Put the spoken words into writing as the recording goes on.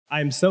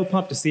I'm so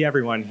pumped to see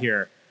everyone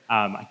here.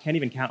 I can't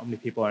even count how many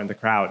people are in the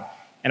crowd.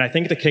 And I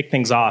think to kick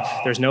things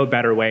off, there's no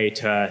better way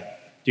to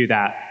do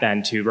that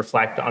than to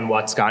reflect on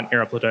what's gotten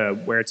Airflow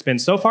to where it's been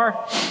so far,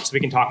 so we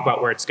can talk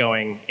about where it's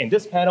going in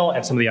this panel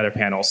and some of the other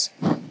panels.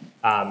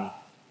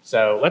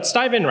 So let's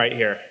dive in right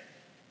here.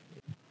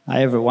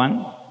 Hi,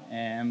 everyone.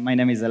 My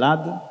name is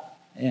Elad.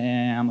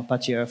 I'm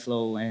Apache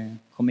Airflow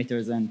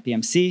committers and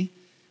PMC.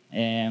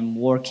 I'm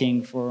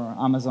working for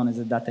Amazon as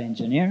a data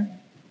engineer.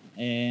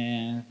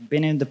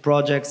 Been in the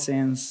project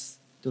since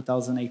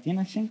 2018,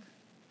 I think.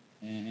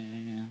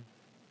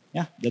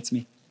 Yeah, that's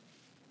me.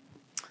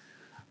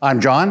 I'm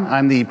John.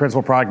 I'm the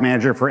principal product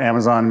manager for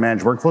Amazon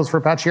Managed Workflows for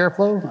Apache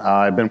Airflow.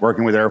 I've been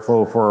working with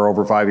Airflow for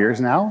over 5 years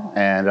now,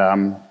 and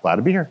I'm glad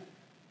to be here.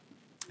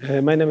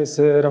 My name is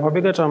Rafa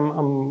Bigac.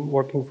 I'm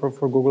working for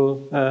Google,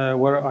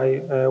 where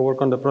I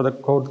work on the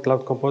product called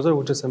Cloud Composer,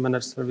 which is a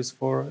managed service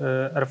for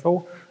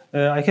Airflow.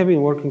 I have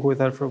been working with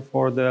Airflow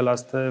for the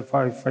last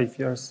five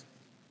years.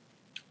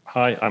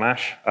 Hi, I'm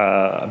Ash.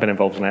 I've been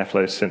involved in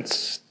Airflow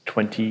since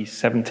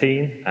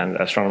 2017 and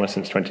Astronomer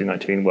since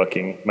 2019,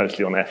 working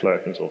mostly on Airflow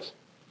open source.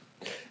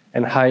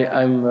 And hi,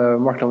 I'm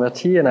Marc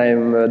Lamberti, and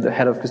I'm the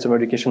head of customer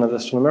education at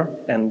Astronomer.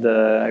 And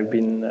I've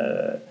been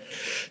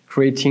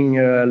creating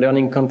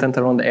learning content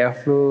around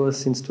Airflow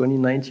since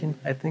 2019,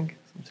 I think,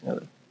 something like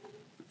that.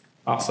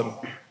 Awesome.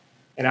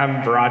 And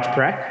I'm Viraj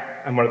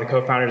Parekh. I'm one of the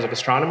co-founders of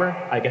Astronomer.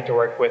 I get to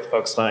work with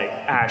folks like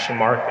Ash and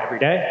Mark every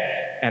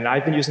day. And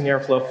I've been using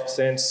Airflow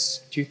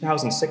since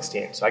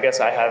 2016. So I guess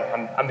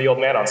I'm the old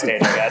man on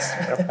stage, I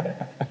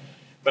guess.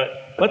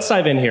 But let's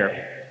dive in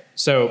here.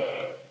 So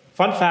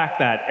fun fact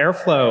that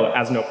Airflow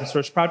as an open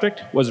source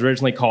project was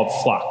originally called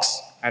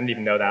Flux. I didn't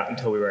even know that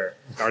until we were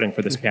starting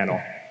for this panel.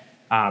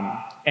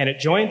 And it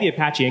joined the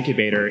Apache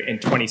Incubator in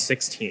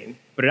 2016,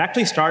 but it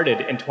actually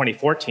started in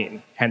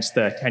 2014, hence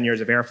the 10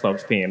 years of Airflow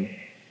theme.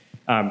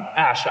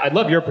 Ash, I'd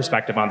love your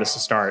perspective on this to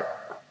start.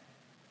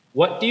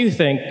 What do you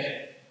think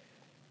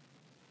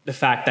the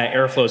fact that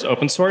Airflow is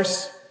open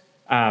source,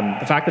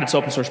 the fact that it's an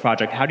open source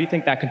project, how do you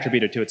think that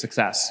contributed to its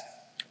success?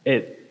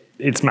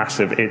 It's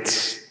massive.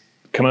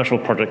 Commercial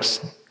projects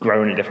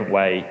grow in a different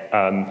way.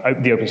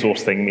 The open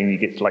source thing, I mean, you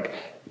get like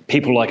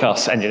people like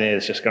us,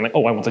 engineers, just going like,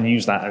 oh, I want to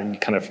use that, and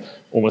kind of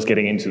almost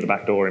getting into the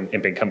back door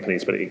in big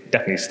companies. But it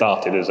definitely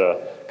started as a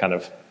kind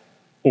of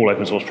all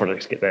open source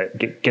projects get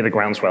a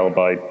groundswell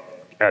by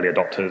early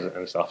adopters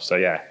and stuff. So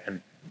yeah,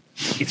 and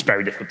it's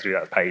very difficult to do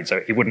that paid.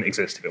 So it wouldn't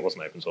exist if it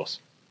wasn't open source.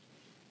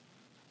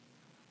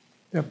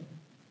 Yeah.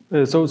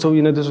 So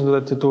in addition to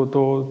that,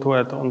 to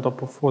add on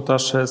top of what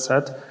Ash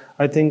said,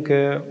 I think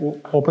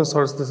open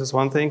source, this is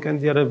one thing, and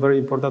the other very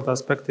important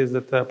aspect is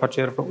that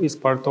Apache Airflow is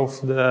part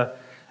of the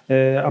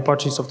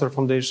Apache Software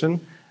Foundation,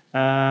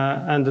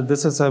 and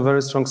this is a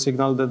very strong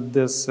signal that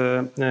this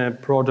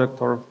project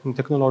or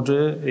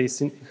technology is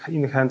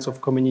in the hands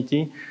of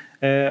community.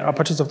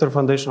 Apache Software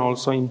Foundation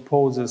also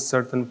imposes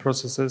certain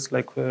processes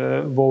like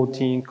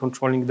voting,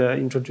 controlling the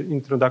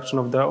introduction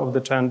of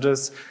the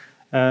changes.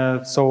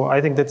 So I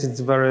think that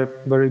it's very,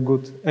 very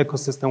good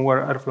ecosystem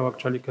where Airflow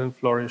actually can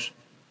flourish.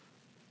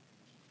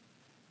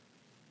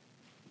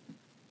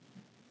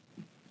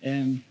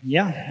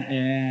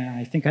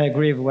 I think I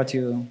agree with what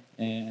you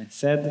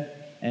said.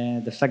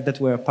 The fact that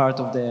we're part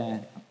of the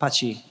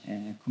Apache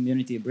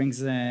community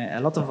brings a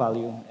lot of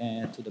value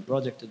to the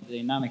project, to the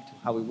dynamic, to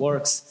how it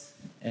works.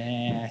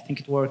 I think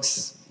it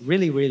works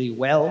really, really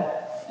well.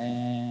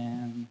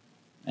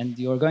 And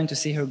you're going to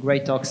see here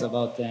great talks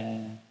about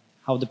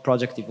how the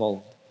project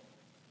evolved.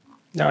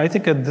 Yeah, I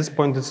think at this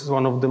point, this is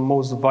one of the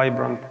most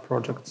vibrant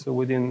projects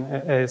within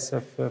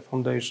ASF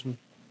Foundation.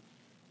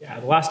 Yeah,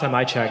 the last time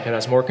I checked, it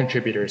has more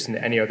contributors than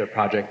any other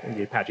project in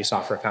the Apache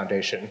Software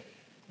Foundation,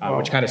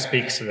 which kind of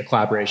speaks to the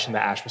collaboration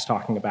that Ash was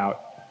talking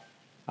about.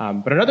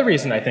 But another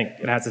reason I think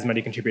it has as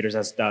many contributors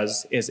as it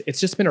does is it's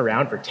just been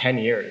around for 10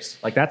 years.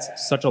 Like,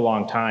 that's such a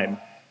long time.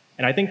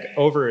 And I think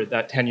over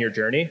that 10-year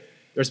journey,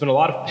 there's been a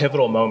lot of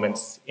pivotal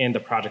moments in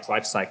the project's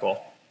life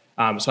cycle.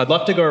 So I'd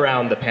love to go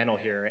around the panel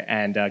here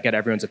and get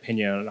everyone's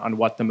opinion on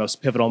what the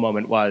most pivotal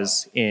moment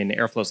was in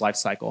Airflow's life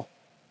cycle.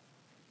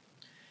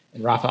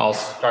 And Rafa, I'll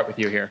start with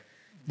you here.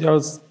 There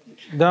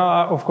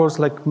are, of course,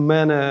 like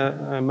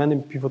many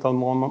pivotal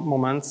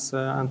moments,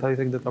 and I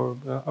think that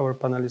our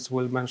panelists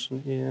will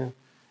mention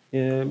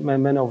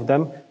many of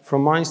them.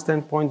 From my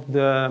standpoint,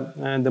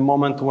 the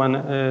moment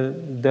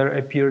when there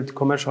appeared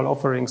commercial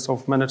offerings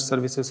of managed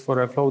services for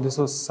Airflow, this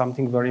was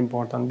something very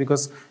important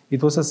because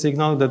it was a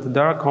signal that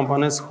there are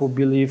companies who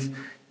believe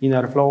in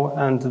Airflow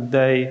and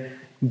they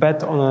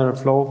bet on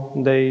Airflow.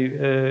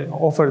 They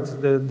offered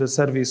the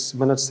service,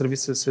 managed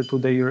services to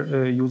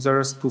their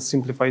users to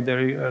simplify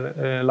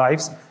their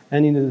lives,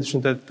 and in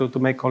addition to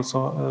make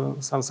also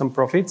some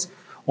profits.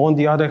 On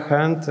the other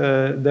hand,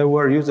 there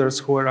were users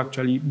who were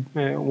actually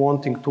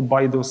wanting to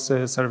buy those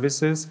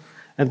services,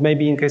 and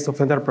maybe in case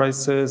of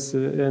enterprise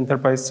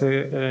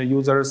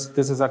users,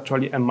 this is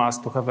actually a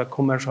must to have a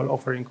commercial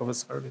offering of a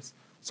service.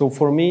 So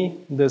for me,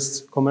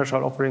 this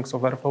commercial offerings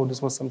of Airflow,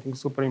 this was something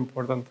super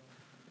important.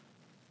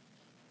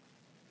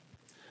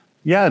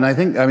 Yeah, and I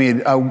think,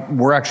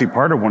 we're actually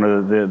part of one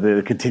of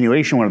the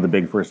continuation, one of the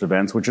big first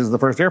events, which is the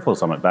first Airflow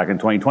Summit back in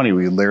 2020.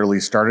 We literally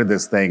started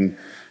this thing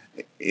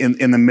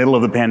in the middle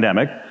of the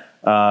pandemic,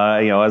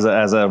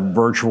 as a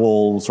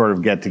virtual sort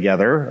of get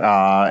together,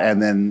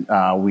 and then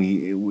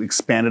we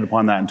expanded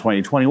upon that in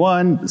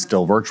 2021.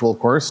 Still virtual, of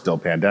course, still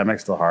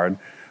pandemic, still hard.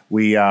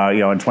 We,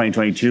 in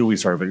 2022, we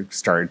sort of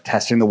started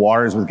testing the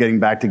waters with getting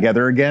back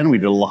together again. We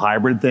did a little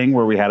hybrid thing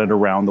where we had it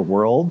around the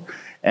world.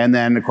 And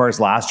then, of course,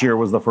 last year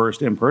was the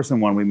first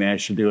in-person one we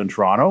managed to do in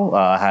Toronto.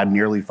 Had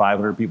nearly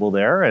 500 people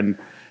there, and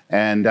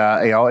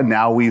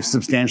now we've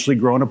substantially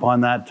grown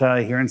upon that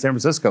here in San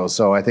Francisco.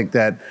 So I think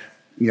that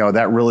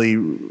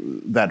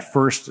that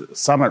first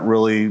summit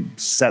really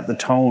set the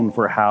tone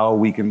for how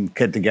we can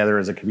get together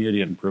as a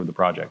community and improve the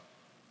project.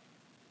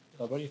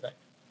 So what do you think?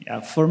 Yeah,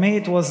 for me,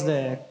 it was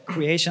the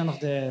creation of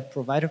the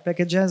provider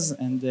packages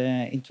and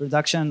the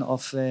introduction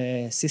of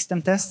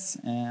system tests.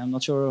 I'm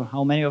not sure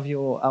how many of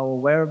you are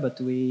aware,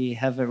 but we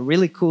have a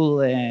really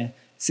cool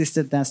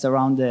system test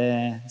around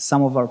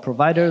some of our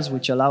providers,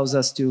 which allows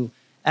us to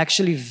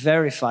actually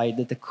verify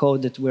that the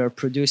code that we're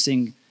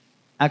producing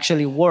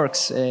actually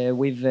works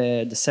with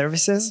the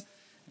services.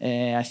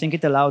 I think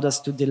it allowed us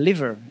to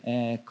deliver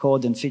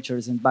code and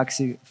features and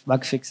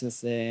bug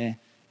fixes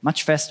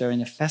much faster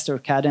in a faster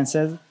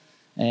cadences.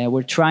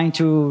 We're trying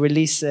to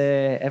release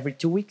every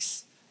 2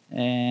 weeks,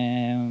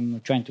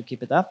 trying to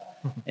keep it up.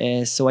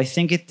 So I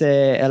think it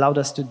allowed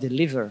us to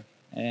deliver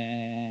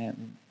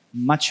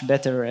much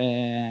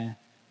better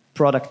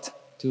product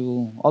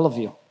to all of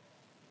you.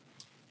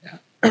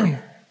 Yeah.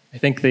 I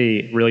think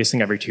the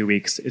releasing every 2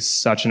 weeks is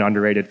such an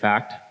underrated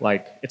fact.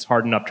 Like, it's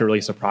hard enough to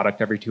release a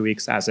product every 2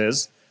 weeks as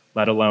is,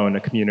 let alone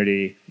a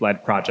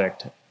community-led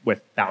project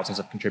with thousands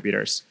of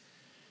contributors.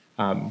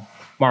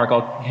 Mark,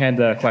 I'll hand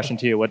the question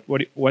to you.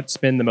 What's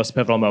been the most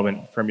pivotal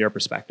moment from your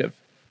perspective?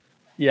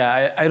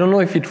 Yeah, I don't know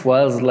if it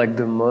was like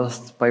the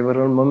most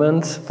pivotal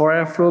moment for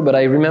Airflow, but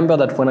I remember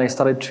that when I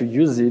started to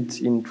use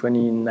it in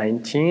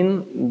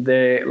 2019,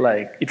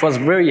 it was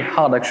very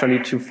hard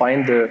actually to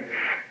find the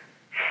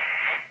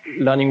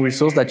learning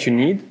resource that you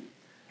need.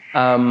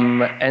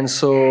 And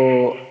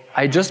so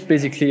I just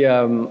basically,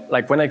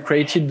 when I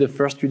created the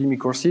first Udemy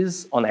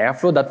courses on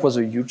Airflow, that was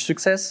a huge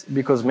success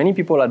because many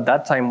people at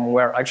that time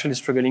were actually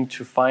struggling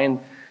to find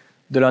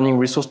the learning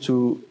resource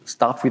to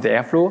start with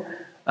Airflow,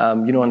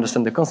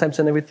 understand the concepts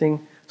and everything.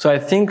 So I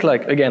think,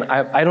 again,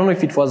 I don't know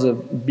if it was a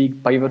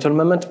big pivotal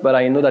moment, but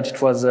I know that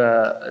it was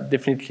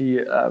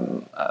definitely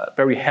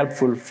very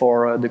helpful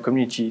for the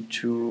community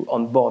to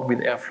onboard with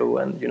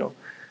Airflow and,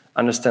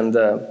 understand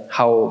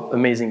how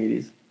amazing it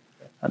is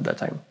at that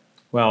time.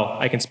 Well,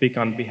 I can speak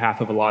on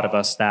behalf of a lot of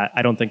us that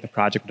I don't think the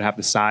project would have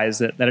the size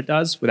that it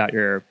does without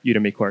your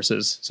Udemy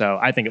courses. So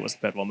I think it was a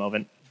pivotal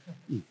moment.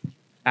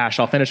 Ash,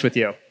 I'll finish with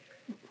you.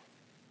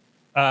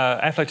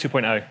 Airflow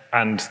 2.0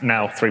 and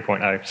now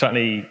 3.0.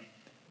 Certainly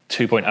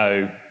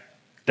 2.0,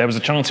 there was a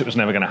chance it was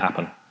never going to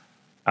happen.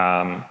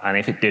 And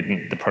if it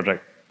didn't, the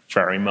project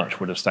very much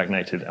would have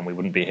stagnated and we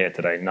wouldn't be here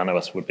today. None of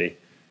us would be.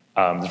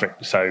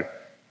 So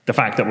the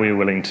fact that we were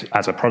willing to,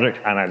 as a project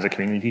and as a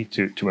community,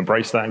 to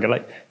embrace that and go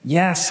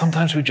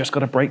sometimes we've just got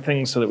to break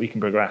things so that we can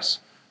progress.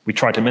 We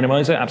try to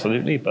minimize it,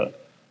 absolutely,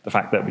 but the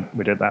fact that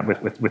we did that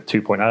with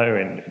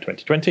 2.0 in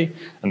 2020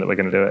 and that we're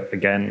going to do it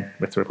again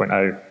with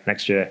 3.0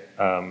 next year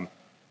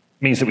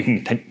means that we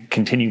can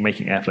continue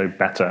making Airflow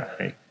better.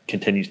 It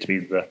continues to be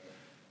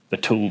the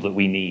tool that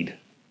we need.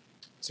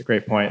 It's a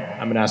great point.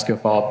 I'm going to ask you a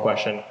follow-up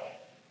question.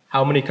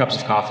 How many cups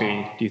of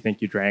coffee do you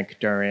think you drank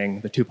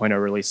during the 2.0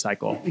 release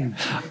cycle?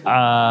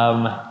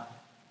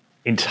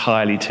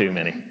 Entirely too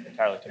many.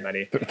 Entirely too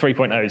many.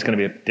 3.0 is going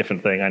to be a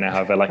different thing. I now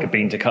have a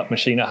bean-to-cup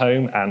machine at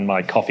home, and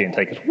my coffee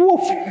intake is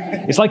woof.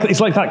 It's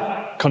like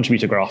that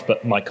contributor graph,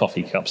 but my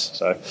coffee cups.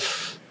 So,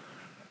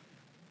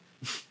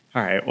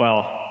 all right.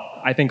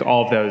 Well, I think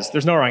all of those.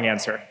 There's no wrong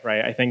answer,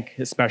 right? I think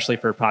especially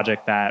for a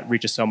project that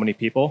reaches so many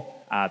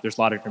people, there's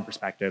a lot of different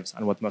perspectives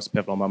on what the most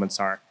pivotal moments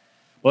are.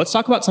 Well, let's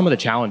talk about some of the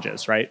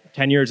challenges, right?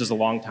 10 years is a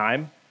long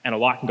time, and a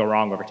lot can go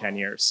wrong over 10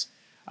 years.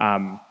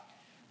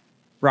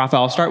 Rafa,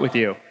 I'll start with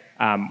you.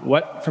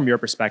 What, from your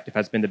perspective,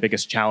 has been the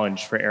biggest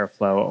challenge for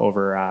Airflow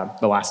over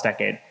the last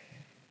decade?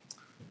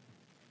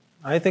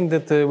 I think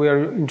that we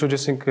are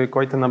introducing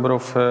quite a number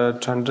of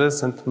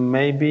changes, and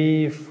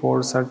maybe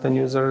for certain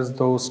users,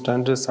 those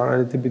changes are a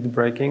little bit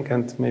breaking,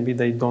 and maybe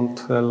they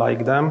don't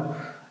like them.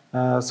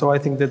 So I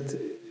think that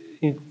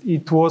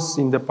it was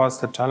in the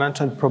past a challenge,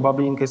 and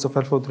probably in case of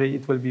Airflow 3,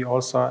 it will be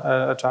also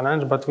a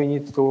challenge, but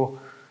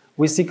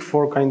we seek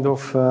for kind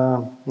of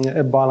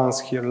a balance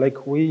here. Like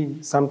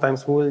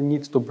sometimes we will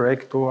need to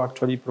break to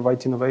actually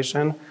provide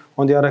innovation.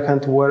 On the other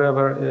hand,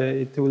 wherever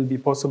it will be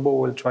possible,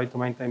 we'll try to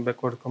maintain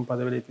backward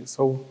compatibility.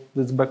 So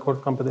this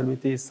backward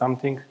compatibility is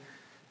something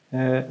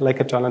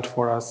like a challenge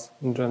for us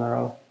in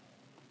general.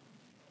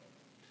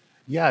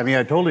 Yeah,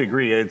 I totally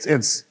agree.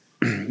 It's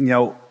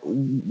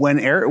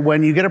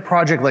when you get a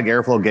project like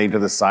Airflow getting to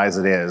the size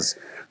it is,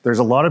 there's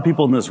a lot of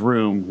people in this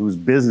room whose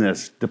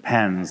business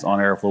depends on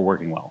Airflow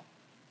working well.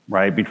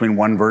 right? Between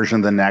one version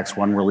of the next,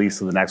 one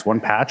release of the next, one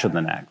patch of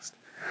the next.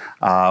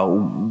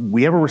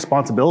 We have a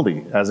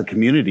responsibility as a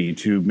community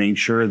to make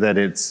sure that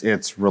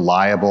it's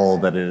reliable,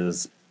 that it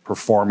is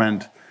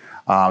performant.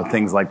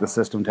 Things like the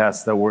system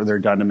tests they're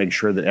done to make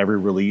sure that every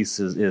release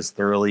is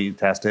thoroughly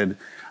tested,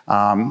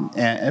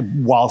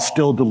 and while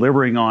still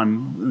delivering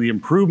on the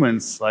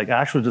improvements, like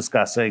Ash was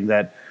discussing,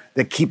 that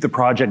keep the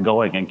project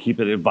going and keep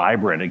it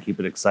vibrant and keep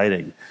it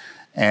exciting.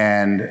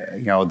 And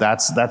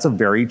that's a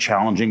very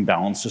challenging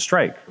balance to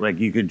strike. Like,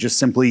 you could just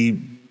simply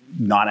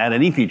not add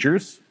any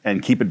features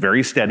and keep it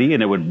very steady,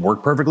 and it would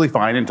work perfectly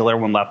fine until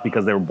everyone left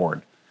because they were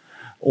bored.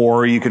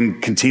 Or you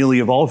can continually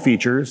evolve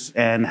features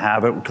and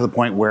have it to the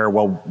point where,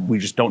 well, we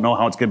just don't know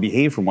how it's going to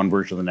behave from one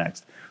version to the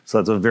next. So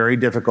it's a very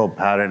difficult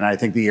pattern. And I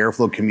think the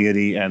Airflow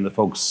community and the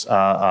folks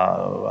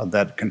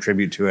that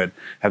contribute to it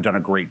have done a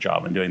great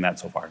job in doing that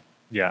so far.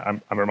 Yeah,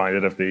 I'm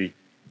reminded of the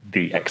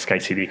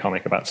XKCD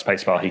comic about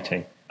spacebar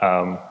heating.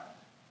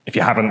 If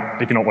you're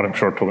not what I'm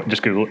sure talking about,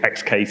 just Google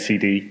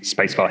XKCD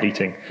spacebar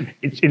heating.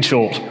 In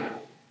short,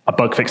 a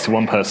bug fix to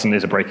one person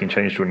is a breaking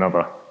change to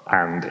another,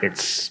 and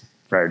it's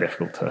very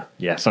difficult to,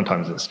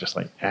 sometimes it's just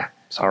like,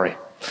 sorry.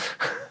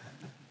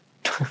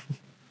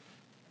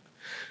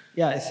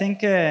 Yeah, I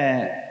think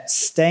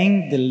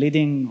staying the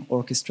leading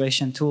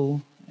orchestration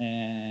tool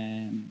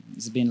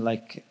has been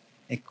like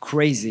a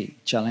crazy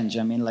challenge.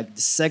 I mean, like,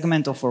 the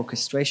segment of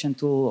orchestration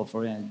tool, or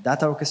for a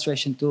data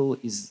orchestration tool,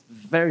 is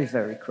very,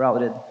 very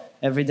crowded.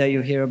 Every day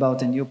you hear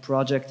about a new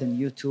project, a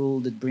new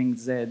tool that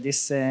brings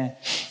this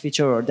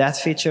feature or that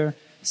feature.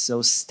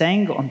 So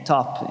staying on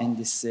top in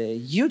this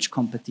huge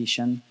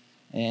competition,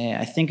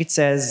 I think it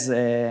says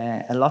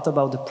a lot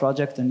about the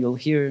project, and you'll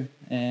hear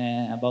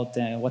about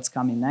what's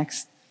coming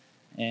next.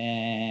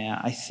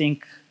 I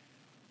think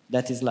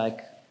that is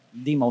like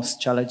the most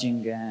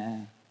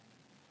challenging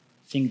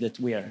thing that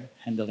we are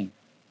handling.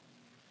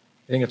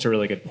 I think it's a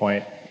really good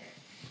point.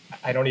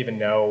 I don't even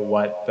know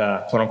what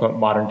the quote-unquote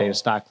modern data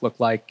stack looked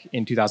like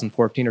in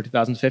 2014 or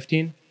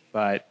 2015,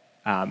 but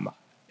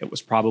it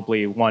was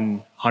probably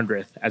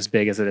 1/100th as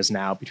big as it is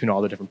now between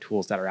all the different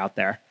tools that are out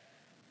there.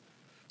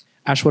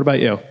 Ash, what about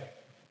you?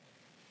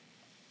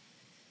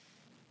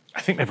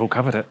 I think they've all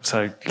covered it,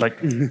 so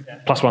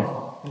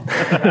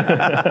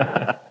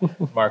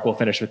 +1. Mark, we'll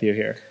finish with you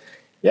here.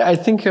 Yeah, I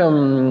think,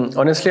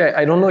 honestly,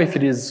 I don't know if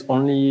it is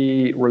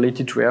only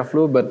related to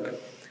Airflow,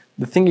 but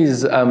the thing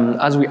is,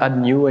 as we add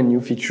new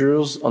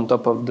features on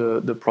top of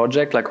the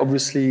project, like,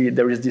 obviously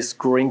there is this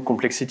growing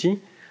complexity.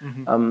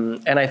 Mm-hmm.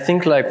 And I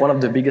think, like, one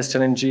of the biggest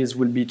challenges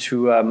will be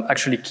to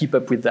actually keep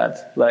up with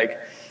that. Like,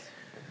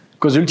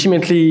 because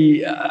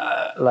ultimately,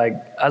 like,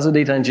 as a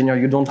data engineer,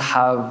 you don't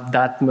have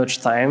that much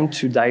time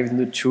to dive in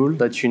the tool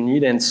that you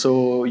need. And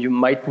so you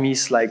might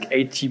miss like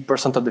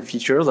 80% of the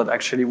features that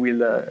actually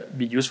will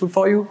be useful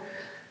for you.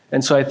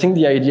 And so I think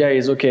the idea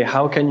is, okay,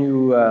 how can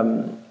you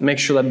make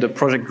sure that the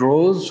project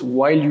grows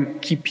while you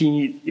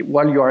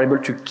are able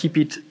to keep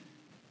it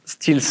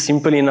still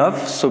simple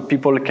enough so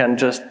people can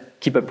just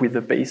keep up with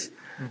the pace,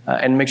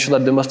 and make sure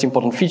that the most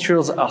important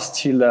features are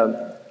still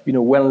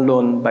well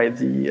known by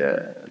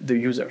the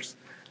users.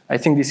 I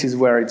think this is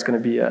where it's going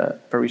to be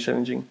very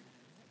challenging.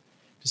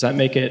 Does that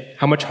make it?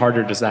 How much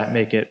harder does that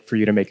make it for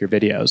you to make your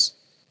videos?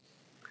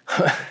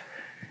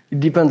 It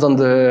depends on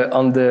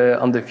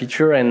the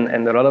feature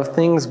and a lot of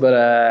things, but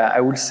I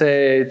would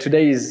say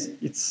today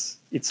it's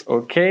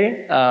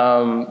okay.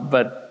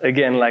 But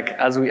again, like,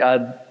 as we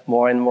add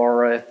more and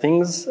more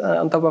things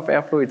on top of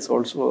Airflow, it's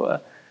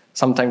also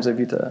sometimes a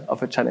bit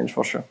of a challenge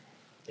for sure.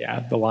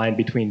 Yeah, the line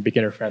between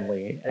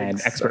beginner-friendly and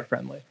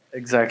expert-friendly.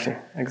 Exactly.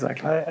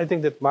 I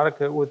think that Mark,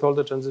 with all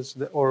the changes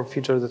or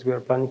features that we are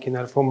planning in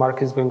Airflow,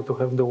 Mark is going to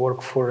have the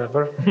work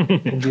forever,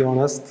 to be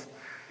honest.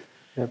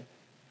 Yeah.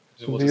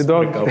 We'll just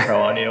put a GoPro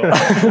on you.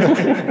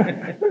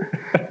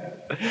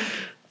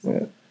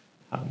 Yeah.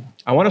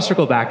 I want to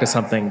circle back to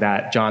something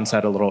that John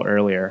said a little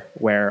earlier,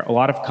 where a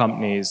lot of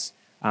companies,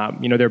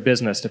 their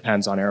business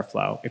depends on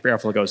Airflow. If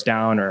Airflow goes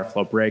down or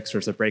Airflow breaks or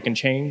there's a break and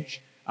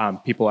change,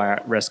 people are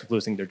at risk of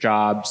losing their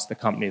jobs, the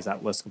company is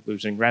at risk of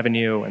losing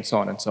revenue, and so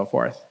on and so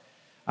forth.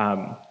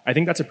 I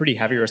think that's a pretty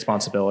heavy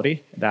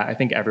responsibility that I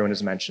think everyone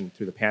has mentioned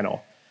through the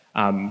panel.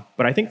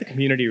 But I think the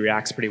community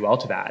reacts pretty well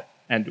to that.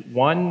 And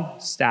one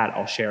stat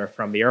I'll share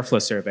from the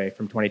Airflow survey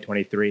from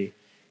 2023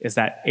 is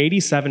that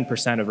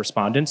 87% of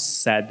respondents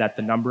said that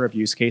the number of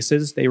use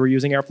cases they were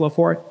using Airflow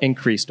for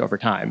increased over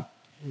time.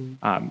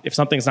 If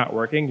something's not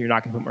working, you're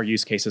not going to put more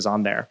use cases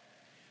on there.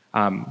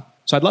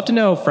 So I'd love to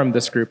know from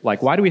this group,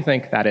 like, why do we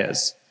think that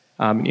is?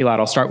 Elad,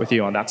 I'll start with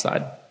you on that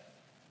side.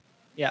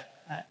 Yeah,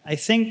 I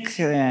think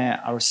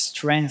our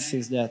strength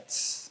is that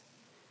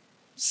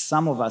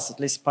some of us, at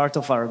least part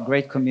of our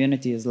great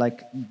community, is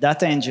like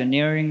data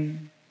engineers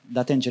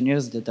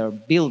that are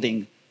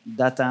building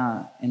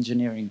data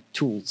engineering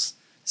tools.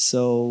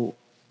 So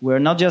we're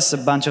not just a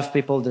bunch of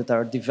people that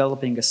are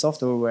developing a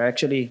software, we're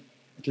actually,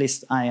 at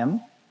least I am,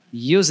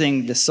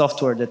 using the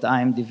software that I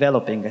am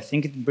developing. I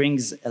think it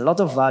brings a lot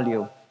of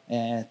value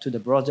to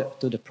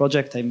the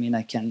project. I mean,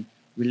 I can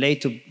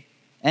relate to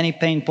any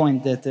pain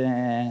point that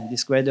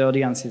this great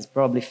audience is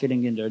probably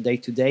feeling in their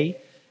day-to-day.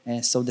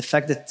 So the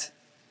fact that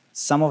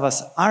some of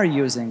us are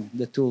using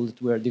the tool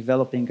that we're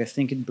developing, I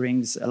think it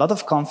brings a lot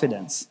of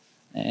confidence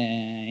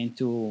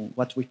into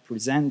what we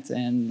present.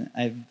 And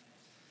I've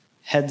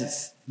had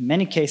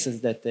many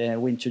cases that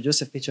we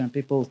introduced a feature and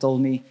people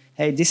told me,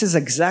 hey, this is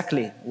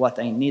exactly what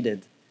I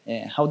needed.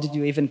 How did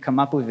you even come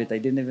up with it? I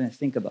didn't even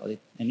think about it.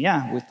 And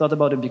yeah, we thought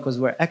about it because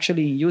we're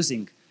actually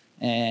using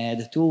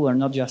the tool. We're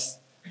not just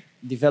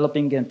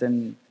developing it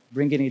and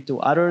bringing it to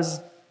others.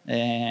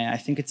 I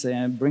think it's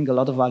bring a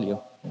lot of value.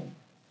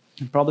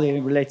 It probably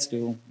relates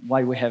to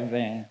why we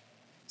have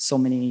so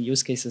many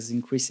use cases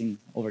increasing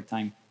over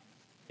time.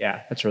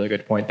 Yeah, that's a really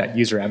good point. That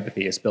user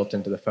empathy is built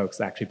into the folks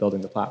actually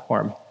building the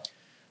platform.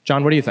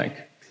 John, what do you think?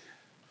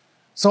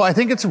 So I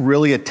think it's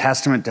really a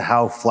testament to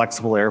how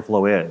flexible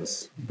Airflow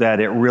is, that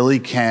it really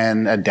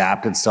can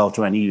adapt itself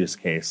to any use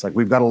case. Like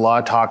we've got a lot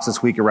of talks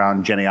this week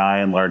around Gen AI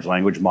and large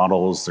language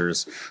models.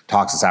 There's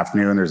talks this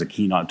afternoon. There's a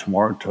keynote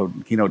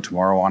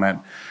tomorrow on it.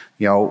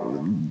 You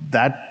know,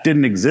 that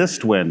didn't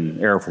exist when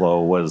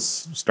Airflow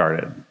was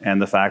started.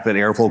 And the fact that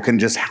Airflow can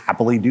just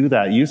happily do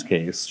that use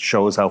case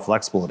shows how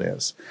flexible it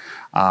is.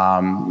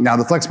 Now,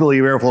 the flexibility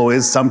of Airflow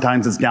is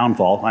sometimes its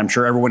downfall. I'm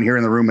sure everyone here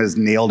in the room has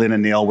nailed in a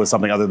nail with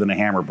something other than a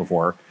hammer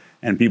before.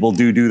 And people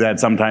do that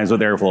sometimes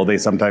with Airflow. They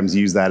sometimes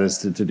use that as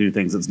to do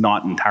things it's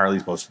not entirely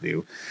supposed to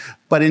do.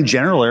 But in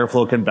general,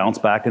 Airflow can bounce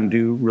back and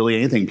do really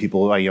anything.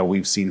 People,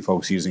 we've seen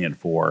folks using it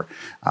for,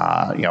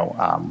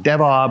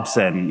 DevOps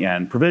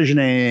and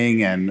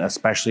provisioning, and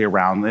especially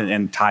around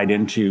and tied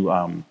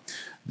into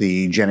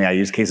the Gen AI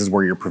use cases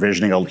where you're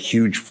provisioning a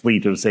huge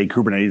fleet of, say,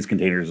 Kubernetes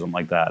containers or something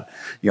like that.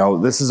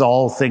 This is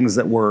all things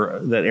that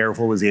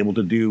Airflow was able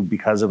to do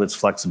because of its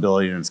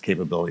flexibility and its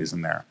capabilities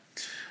in there.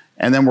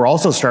 And then we're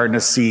also starting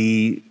to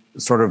see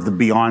sort of the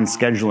beyond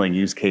scheduling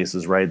use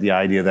cases, right? The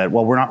idea that,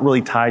 well, we're not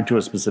really tied to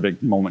a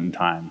specific moment in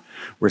time.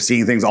 We're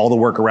seeing things, all the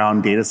work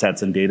around data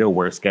sets and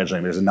data-aware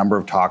scheduling. There's a number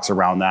of talks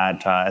around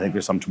that. I think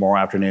there's some tomorrow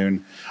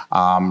afternoon.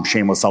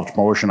 Shameless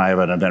self-promotion. I have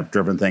an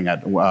event-driven thing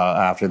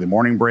after the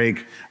morning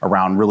break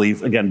around really,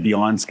 again,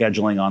 beyond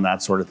scheduling on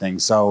that sort of thing.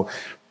 So,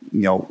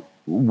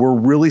 we're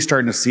really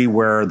starting to see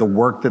where the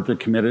work that the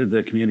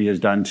community has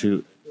done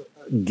to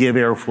give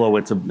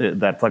Airflow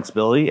that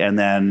flexibility, and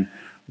then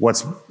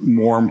what's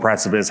more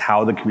impressive is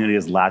how the community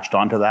has latched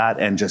onto that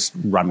and just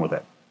run with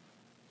it.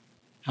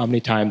 How many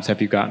times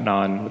have you gotten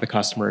on with a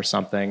customer or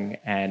something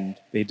and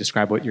they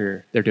describe what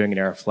they're doing in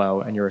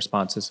Airflow and your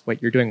response is,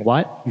 wait, you're doing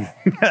what?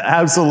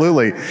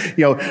 Absolutely.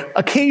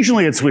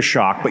 Occasionally it's with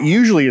shock, but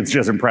usually it's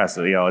just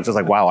impressive. It's just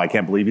like, wow, I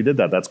can't believe you did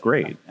that. That's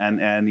great. And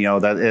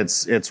that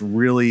it's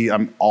really,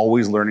 I'm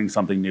always learning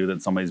something new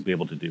that somebody's be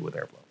able to do with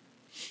Airflow.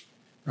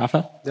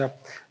 Rafa? Yeah.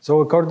 So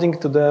according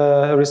to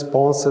the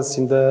responses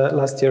in the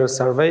last year's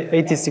survey,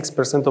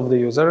 86% of the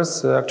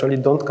users actually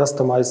don't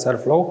customize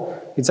Airflow.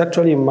 It's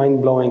actually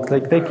mind-blowing.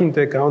 Like, take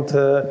into account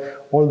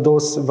all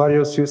those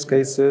various use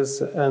cases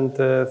and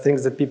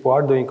things that people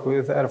are doing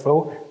with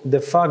Airflow.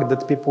 The fact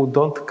that people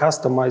don't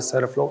customize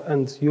Airflow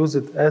and use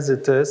it as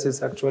it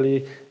is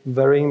actually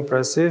very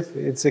impressive.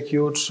 It's a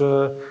huge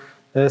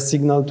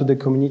signal to the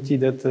community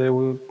that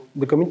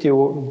the community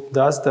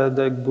does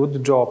the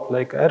good job.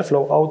 Like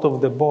Airflow out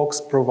of the box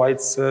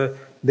provides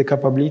the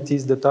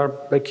capabilities that are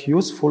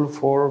useful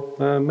for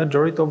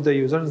majority of the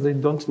users. They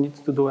don't need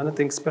to do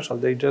anything special.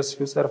 They just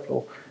use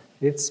Airflow.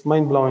 It's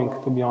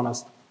mind-blowing, to be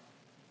honest.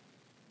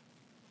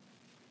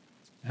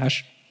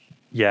 Ash?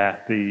 Yeah,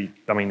 we've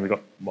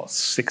got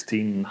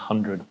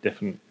 1,600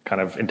 different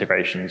kind of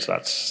integrations.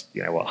 That's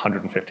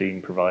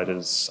 115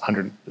 providers,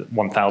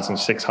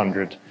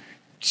 1,600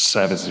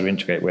 services we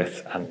integrate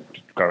with, and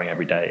growing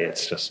every day.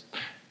 It's just,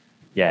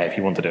 if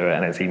you want to do it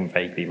and it's even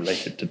vaguely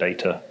related to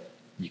data,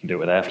 you can do it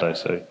with Airflow.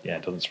 So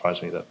it doesn't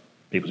surprise me that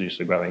people's use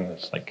are growing.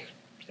 It's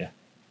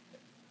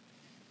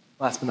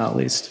Last but not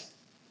least.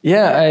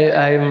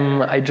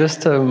 Yeah, I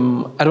just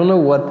I don't know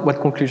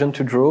what conclusion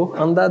to draw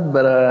on that,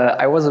 but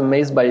I was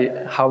amazed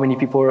by how many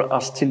people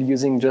are still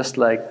using just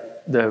like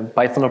the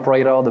Python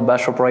operator, the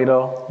Bash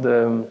operator,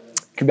 the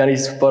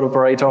Kubernetes pod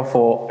operator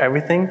for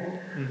everything.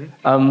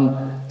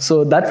 Mm-hmm.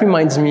 So that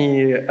reminds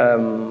me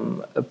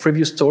a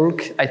previous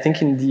talk, I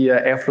think in the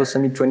Airflow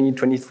Summit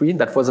 2023,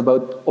 that was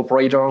about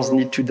operators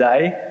need to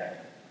die.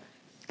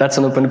 That's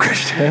an open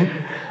question.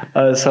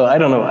 So I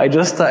don't know. I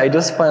just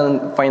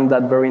find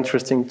that very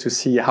interesting to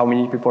see how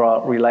many people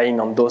are relying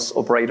on those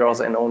operators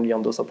and only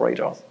on those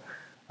operators.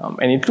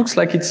 And it looks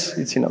like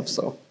it's enough.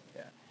 So.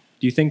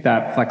 Do you think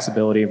that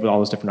flexibility of all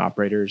those different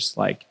operators,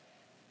 do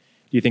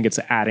you think it's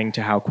adding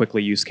to how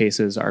quickly use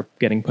cases are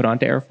getting put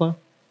onto Airflow?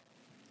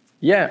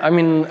 Yeah, I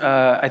mean,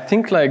 I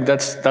think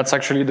that's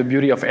actually the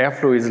beauty of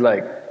Airflow is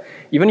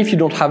even if you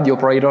don't have the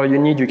operator you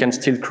need, you can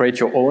still create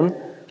your own.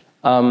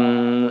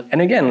 And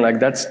again,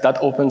 that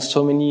opens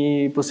so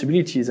many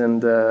possibilities,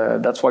 and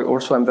that's why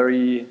also I'm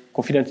very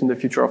confident in the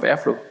future of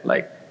Airflow.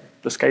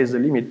 The sky is the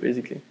limit,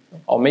 basically,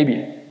 or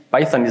maybe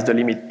Python is the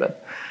limit,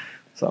 but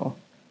so.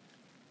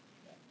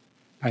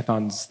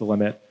 Python's the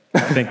limit.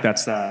 I think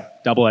that's a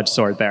double-edged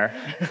sword there.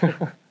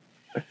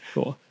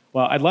 Cool.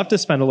 Well, I'd love to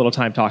spend a little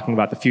time talking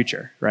about the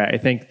future, right? I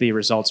think the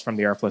results from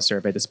the Airflow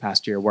survey this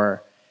past year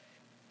were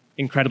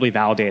incredibly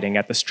validating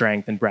at the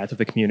strength and breadth of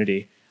the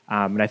community.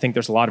 And I think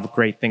there's a lot of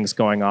great things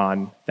going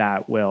on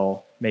that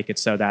will make it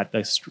so that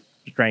the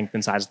strength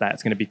and size of that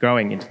is going to be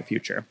growing into the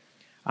future,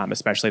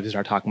 especially if we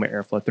start talking about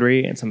Airflow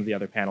 3 and some of the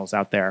other panels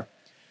out there.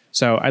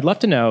 So I'd love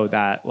to know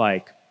that,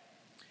 like,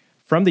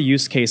 from the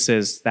use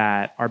cases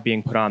that are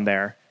being put on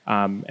there,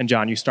 and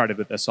John, you started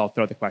with this, so I'll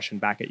throw the question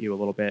back at you a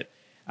little bit.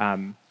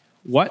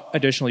 What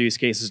additional use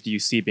cases do you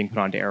see being put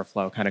onto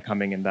Airflow kind of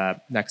coming in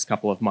the next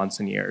couple of months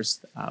and years?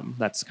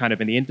 That's kind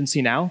of in the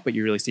infancy now, but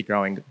you really see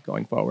growing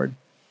going forward.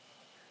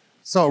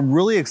 So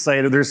really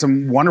excited. There's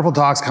some wonderful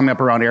talks coming up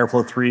around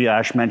Airflow 3.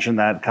 Ash mentioned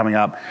that coming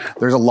up.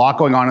 There's a lot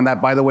going on in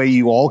that. By the way,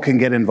 you all can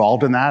get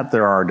involved in that.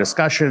 There are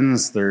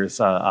discussions. There's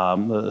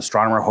the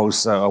Astronomer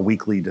hosts a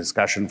weekly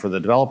discussion for the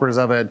developers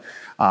of it.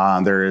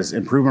 There's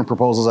improvement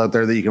proposals out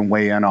there that you can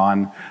weigh in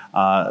on.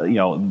 You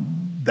know,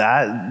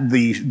 that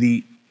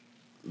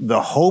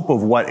the hope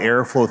of what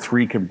Airflow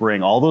 3 can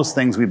bring, all those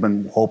things we've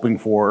been hoping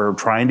for, or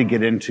trying to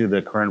get into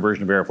the current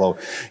version of Airflow,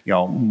 you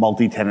know,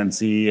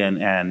 multi-tenancy and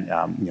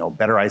you know,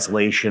 better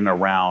isolation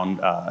around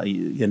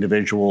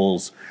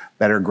individuals,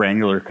 better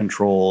granular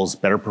controls,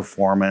 better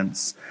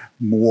performance,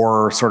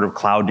 more sort of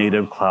cloud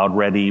native, cloud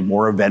ready,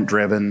 more event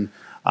driven,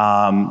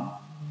 you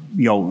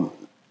know,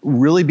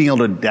 really being able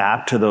to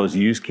adapt to those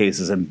use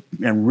cases and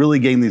really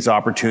getting these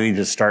opportunities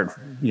to start,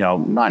 you know,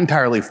 not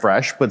entirely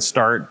fresh, but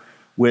start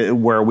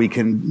where we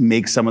can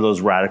make some of those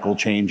radical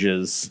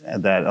changes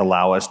that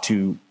allow us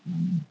to,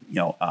 you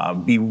know,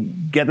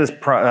 get this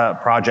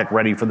project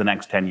ready for the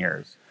next 10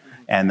 years.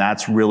 And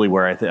that's really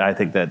where I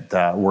think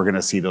that we're going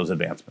to see those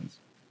advancements.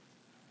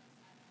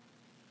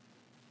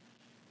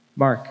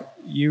 Mark,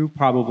 you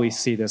probably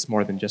see this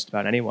more than just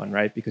about anyone,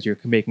 right? Because you're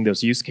making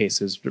those use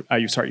cases,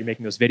 you're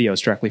making those videos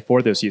directly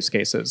for those use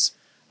cases.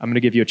 I'm going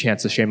to give you a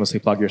chance to shamelessly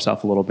plug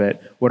yourself a little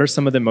bit. What are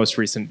some of the most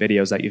recent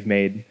videos that you've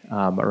made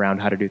around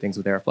how to do things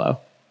with Airflow?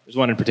 There's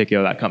one in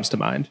particular that comes to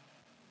mind.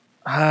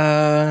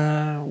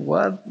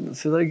 What?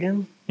 Say that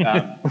again?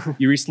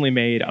 You recently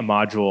made a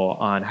module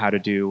on how to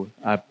do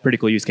a pretty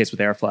cool use case with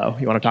Airflow.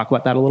 You want to talk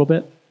about that a little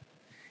bit?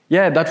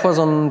 Yeah, that was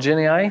on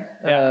GenAI.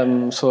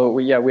 Yeah. So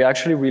we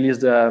actually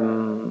released like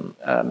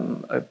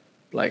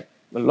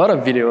a lot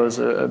of videos,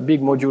 a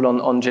big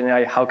module on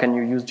GenAI. How can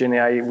you use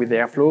GenAI with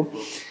Airflow?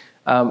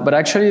 But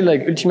actually,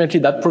 like ultimately,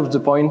 that proves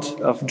the point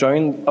of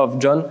John.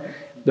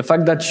 The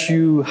fact that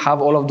you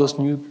have all of those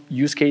new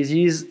use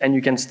cases and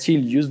you can still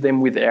use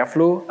them with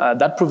Airflow,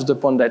 that proves the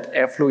point that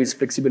Airflow is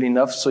flexible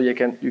enough so you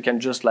can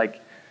just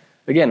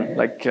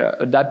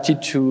adapt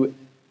it to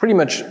pretty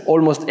much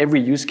almost every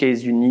use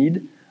case you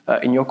need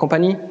in your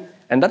company.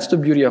 And that's the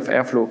beauty of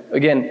Airflow.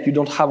 Again, you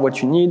don't have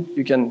what you need,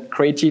 you can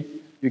create it,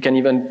 you can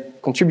even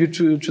contribute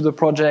to the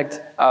project.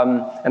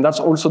 And that's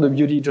also the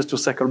beauty, just to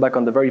circle back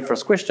on the very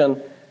first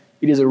question,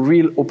 it is a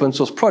real open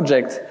source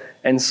project,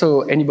 and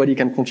so anybody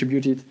can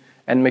contribute it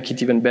and make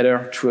it even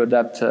better to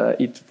adapt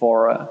it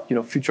for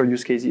future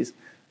use cases.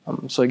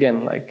 So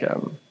again, like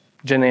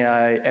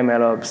GenAI,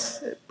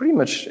 MLOps, pretty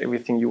much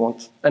everything you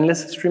want,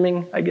 unless it's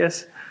streaming, I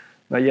guess.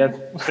 Not yet.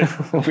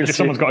 If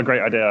someone's got a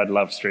great idea, I'd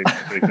love stream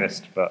to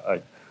exist,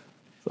 but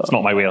it's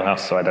not my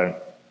wheelhouse, so I don't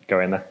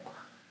go in there.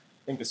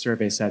 I think the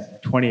survey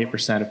said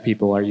 28% of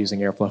people are using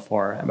Airflow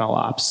for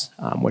MLOps,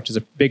 which is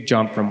a big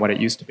jump from what it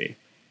used to be.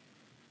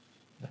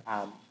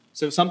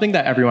 So something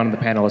that everyone on the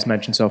panel has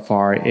mentioned so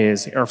far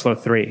is Airflow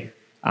 3.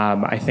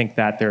 I think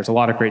that there's a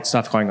lot of great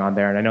stuff going on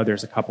there, and I know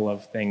there's a couple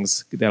of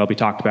things that'll be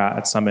talked about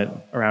at Summit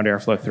around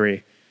Airflow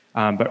 3.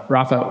 But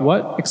Rafa,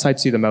 what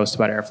excites you the most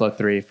about Airflow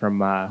 3 from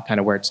kind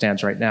of where it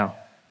stands right now?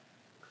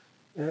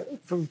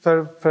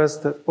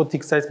 First, what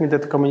excites me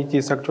that the community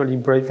is actually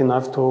brave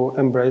enough to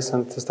embrace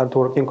and to start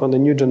working on the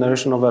new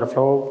generation of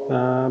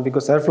Airflow,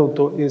 because Airflow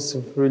 2 is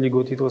really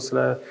good. It was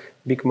a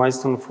big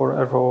milestone for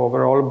Airflow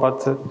overall,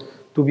 but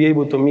to be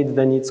able to meet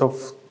the needs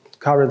of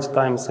current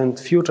times and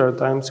future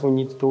times, we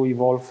need to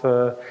evolve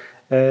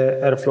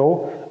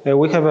Airflow.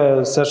 We have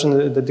a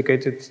session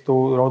dedicated to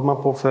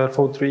roadmap of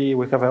Airflow 3.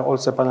 We have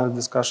also a panel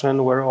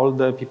discussion where all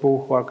the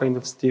people who are kind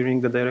of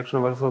steering the direction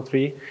of Airflow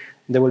 3,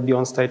 they will be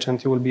on stage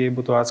and you will be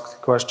able to ask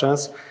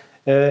questions.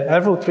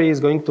 Airflow 3 is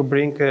going to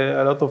bring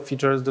a lot of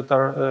features that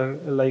are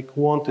like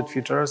wanted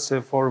features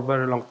for a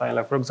very long time.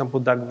 Like for example,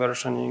 DAG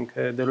versioning.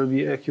 There will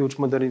be a huge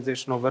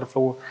modernization of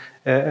Airflow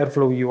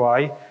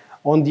UI.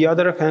 On the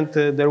other hand,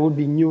 there will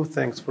be new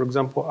things. For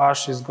example,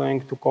 Ash is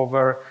going to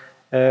cover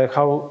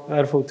how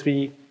Airflow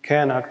 3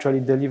 can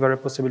actually deliver a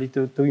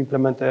possibility to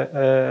implement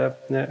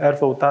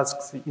Airflow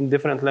tasks in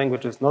different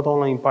languages, not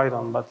only in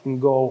Python, but in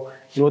Go,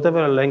 in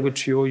whatever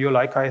language you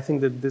like. I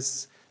think that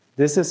this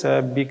is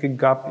a big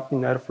gap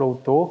in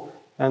Airflow 2,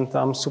 and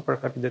I'm super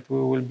happy that we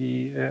will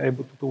be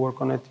able to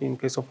work on it in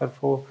case of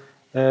Airflow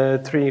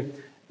 3.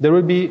 There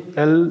will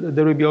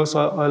be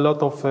also a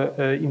lot of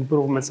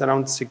improvements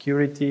around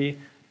security,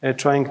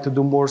 trying to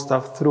do more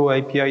stuff through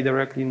API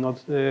directly,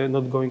 not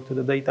going to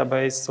the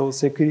database. So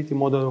security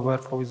model of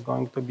Airflow is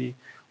going to be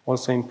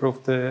also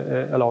improved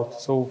a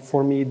lot. So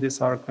for me,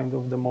 these are kind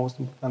of the most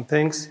important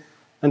things.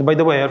 And by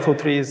the way, Airflow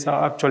 3 is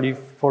actually,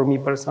 for me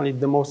personally,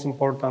 the most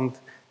important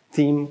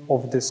theme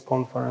of this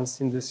conference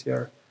in this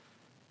year.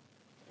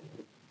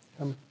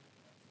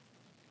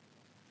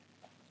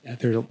 Yeah,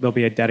 there'll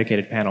be a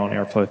dedicated panel on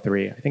Airflow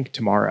 3, I think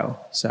tomorrow.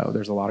 So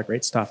there's a lot of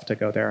great stuff to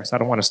go there. So I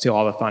don't want to steal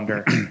all the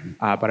thunder,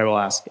 but I will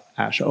ask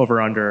Ash, over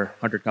under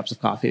 100 cups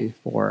of coffee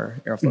for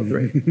Airflow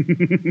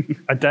 3.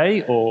 A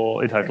day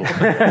or in total?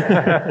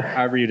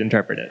 However you'd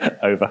interpret it.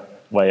 Over,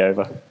 way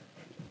over.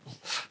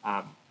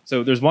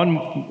 So there's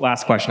one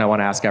last question I want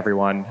to ask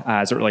everyone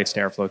as it relates to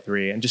Airflow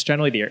 3 and just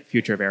generally the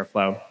future of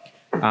Airflow.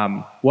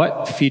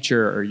 What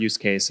feature or use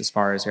case as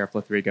far as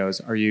Airflow 3 goes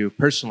are you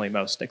personally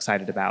most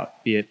excited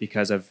about, be it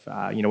because of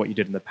what you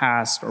did in the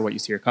past or what you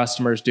see your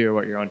customers do or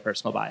what your own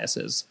personal bias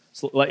is?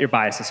 So let your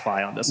biases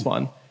fly on this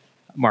one.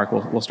 Mark,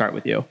 we'll start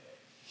with you.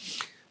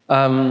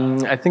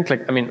 I think,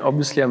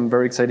 obviously I'm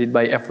very excited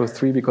by Airflow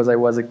 3 because I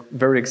was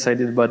very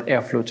excited about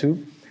Airflow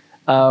 2.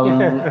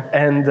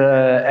 And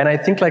I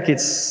think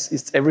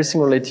it's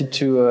everything related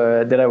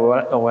to data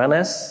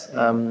awareness.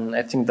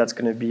 I think that's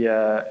going to be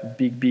a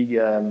big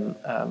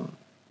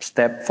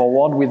step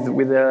forward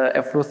with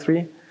Airflow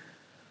 3.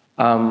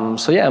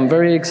 So yeah, I'm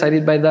very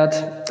excited by that.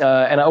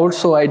 And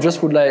I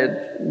just would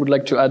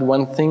like to add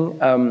one thing.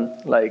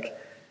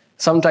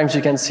 Sometimes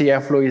you can see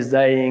Airflow is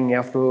dying,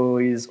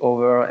 Airflow is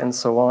over, and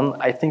so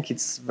on. I think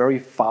it's very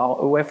far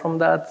away from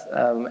that.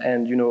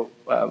 And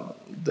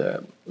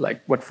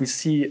what we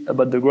see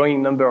about the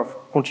growing number of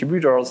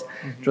contributors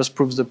just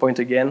proves the point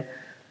again.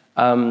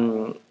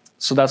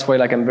 So that's why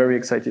I'm very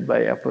excited by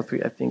Airflow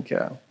 3. I think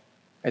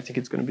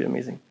it's going to be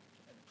amazing.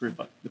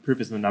 The proof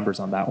is in the numbers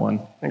on that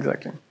one.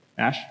 Exactly.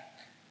 Ash?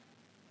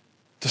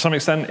 To some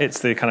extent, it's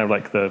the kind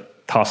of the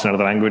passing out of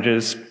the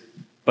languages.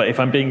 But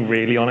if I'm being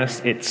really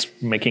honest, it's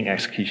making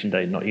execution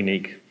day not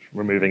unique,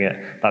 removing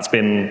it. That's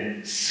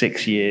been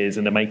 6 years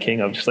in the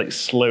making of just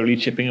slowly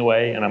chipping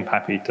away, and I'm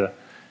happy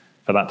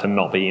for that to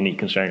not be a unique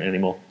constraint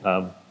anymore.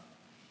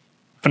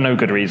 For no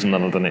good reason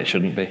other than it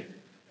shouldn't be.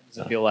 Does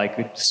it feel like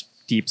a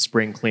deep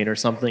spring clean or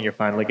something? You're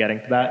finally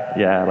getting to that?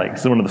 Yeah,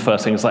 it's one of the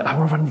first things so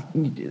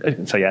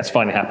yeah, it's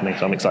finally happening,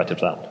 so I'm excited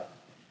for that.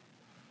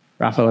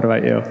 Rafa, what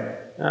about you?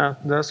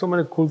 There are so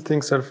many cool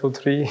things Airflow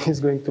 3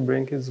 is going to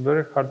bring. It's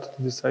very hard to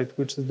decide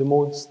which is the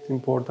most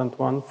important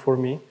one for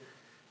me.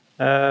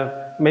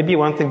 Maybe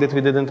one thing that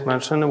we didn't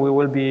mention, we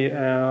will be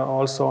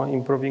also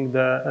improving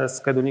the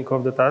scheduling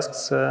of the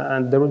tasks,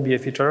 and there will be a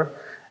feature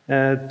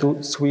to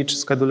switch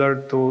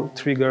scheduler to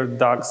trigger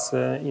DAGs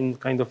in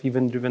kind of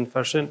event-driven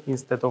fashion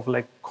instead of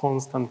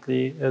constant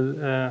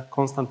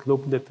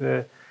loop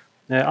that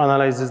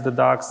analyzes the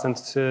DAGs and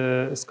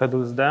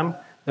schedules them.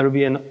 There will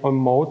be a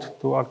mode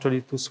to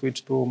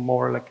switch to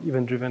more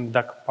event-driven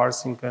DAG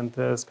parsing and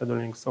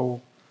scheduling. So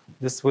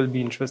this will be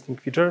an interesting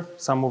feature.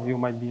 Some of you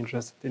might be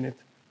interested in it.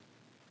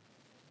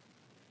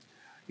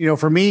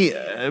 For me,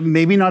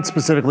 maybe not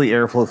specifically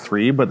Airflow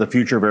 3, but the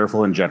future of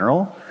Airflow in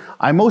general,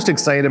 I'm most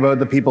excited about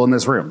the people in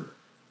this room.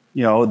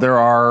 There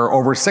are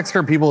over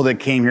 600 people that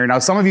came here. Now,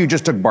 some of you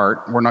just took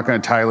BART. We're not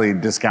going to entirely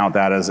discount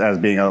that as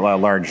being a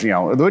large,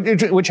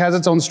 which has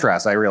its own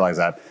stress. I realize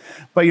that.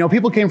 But,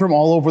 people came from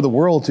all over the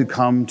world to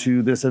come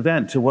to this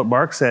event. To what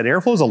Mark said,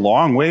 Airflow is a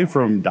long way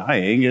from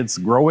dying. It's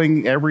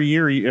growing every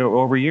year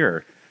over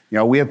year.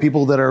 We have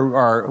people that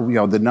are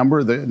the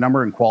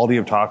number and quality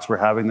of talks we're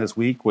having this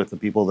week with the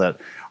people that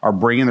are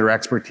bringing their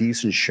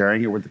expertise and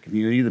sharing it with the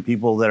community, the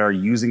people that are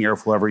using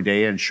Airflow every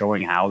day and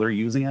showing how they're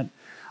using it.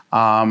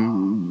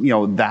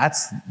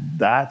 That's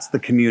the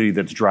community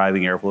that's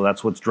driving Airflow.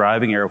 That's what's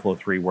driving Airflow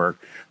 3 work.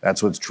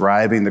 That's what's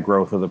driving the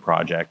growth of the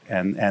project.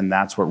 And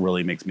that's what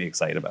really makes me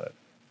excited about it.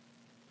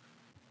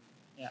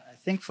 Yeah, I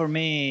think for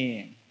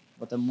me,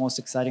 what I'm most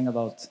exciting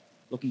about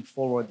looking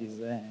forward is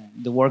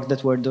the work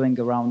that we're doing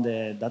around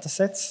the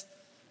datasets.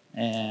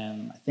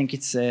 I think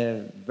it's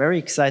very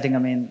exciting. I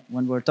mean,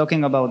 when we're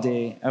talking about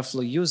the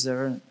Airflow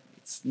user,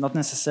 it's not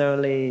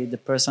necessarily the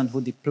person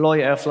who deploy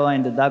Airflow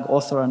and the DAG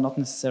author are not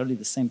necessarily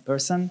the same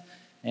person.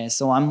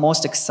 So I'm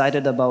most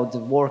excited about the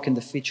work and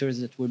the features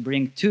that we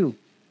bring to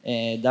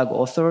DAG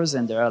authors,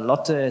 and there are a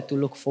lot to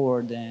look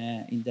forward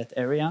in that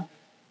area.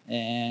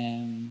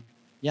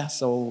 Yeah,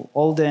 so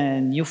all the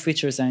new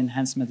features and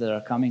enhancements that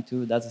are coming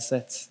to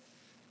datasets,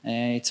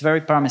 it's very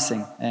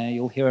promising.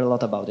 You'll hear a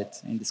lot about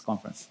it in this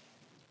conference.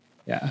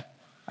 Yeah,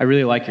 I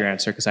really like your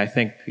answer because I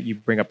think you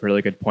bring up a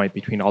really good point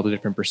between all the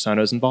different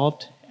personas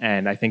involved.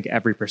 And I think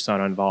every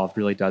persona involved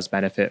really does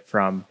benefit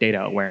from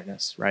data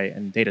awareness, right?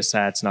 And data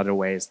sets and other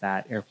ways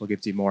that Airflow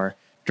gives you more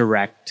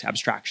direct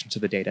abstraction to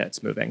the data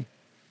it's moving.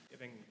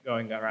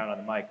 Going around on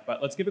the mic,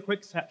 but let's give a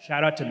quick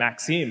shout out to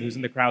Maxime, who's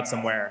in the crowd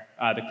somewhere,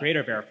 the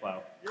creator of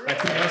Airflow.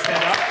 Maxime, you want to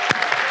stand up?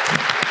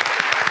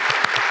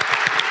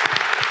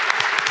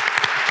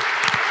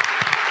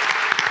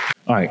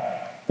 All right,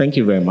 thank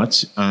you very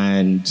much.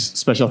 And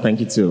special thank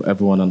you to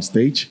everyone on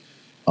stage.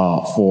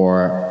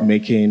 for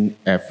making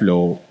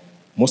Airflow,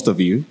 most of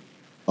you,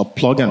 a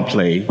plug and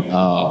play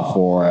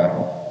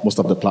for most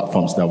of the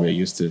platforms that we're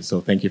used to. So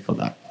thank you for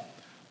that.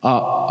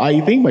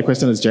 I think my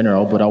question is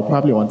general, but I'll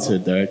probably want to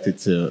direct it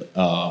to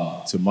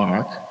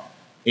Mark.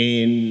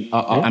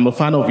 I'm a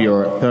fan of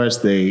your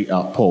Thursday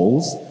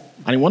polls,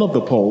 and in one of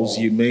the polls,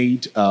 you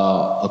made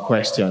a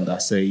question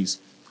that says,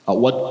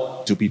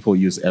 what do people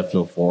use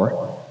Airflow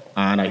for?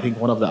 And I think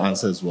one of the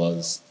answers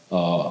was,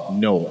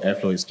 no,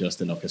 Airflow is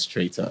just an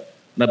orchestrator.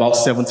 And about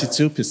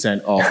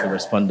 72% of the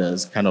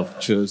responders kind of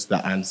chose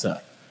that answer.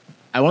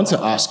 I want to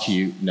ask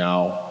you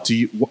now,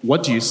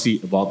 what do you see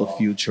about the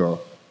future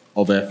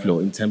of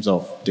Airflow in terms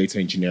of data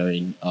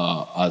engineering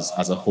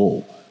as a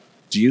whole?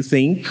 Do you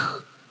think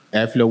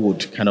Airflow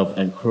would kind of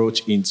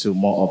encroach into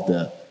more of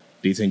the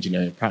data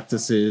engineering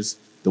practices,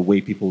 the way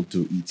people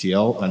do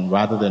ETL, and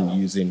rather than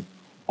using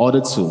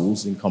other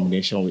tools in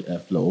combination with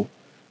Airflow,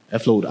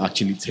 Airflow would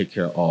actually take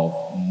care of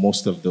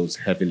most of those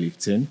heavy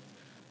lifting?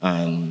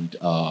 And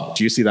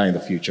do you see that in the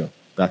future?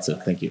 That's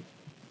it. Thank you.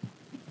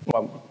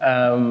 Wow.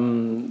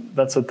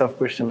 That's a tough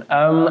question.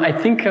 I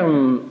think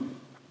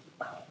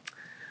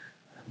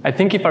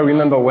if I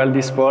remember well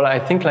this poll, I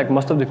think like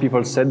most of the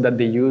people said that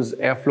they use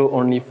Airflow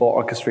only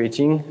for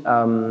orchestrating.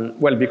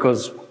 Well,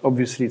 because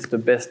obviously it's the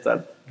best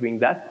at doing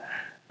that.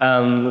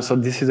 So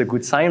this is a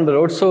good sign. But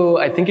also,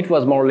 I think it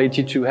was more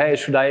related to, hey,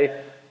 should I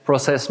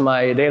process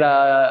my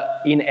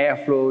data in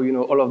Airflow? You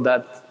know, all of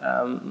that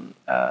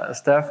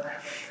stuff.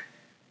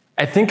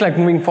 I think like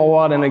moving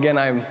forward, and again,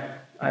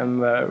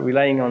 I'm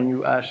relying on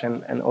you, Ash,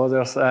 and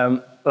others.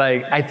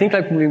 Like I think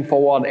like moving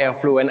forward,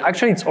 Airflow, and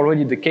actually it's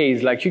already the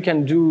case. Like you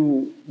can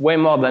do way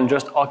more than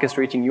just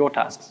orchestrating your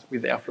tasks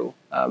with Airflow.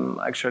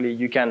 Actually,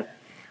 you can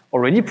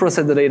already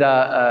process the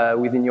data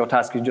within your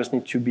task. You just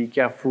need to be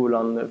careful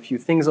on a few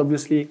things,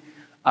 obviously.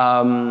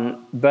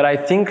 But I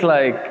think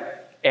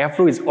like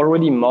Airflow is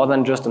already more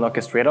than just an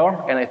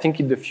orchestrator, and I think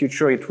in the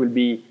future it will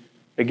be,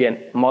 again,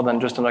 more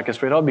than just an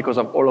orchestrator because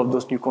of all of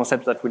those new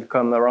concepts that will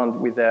come around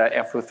with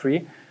Airflow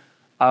 3.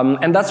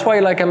 And that's why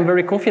like, I'm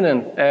very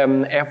confident.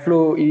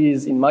 Airflow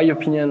is, in my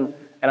opinion,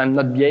 and I'm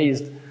not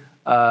biased,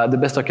 the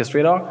best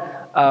orchestrator.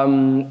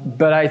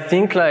 But I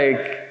think,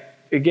 like,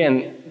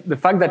 again, the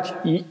fact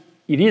that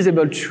it is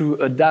able to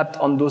adapt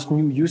on those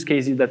new use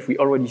cases that we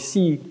already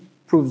see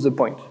proves the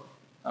point.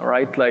 All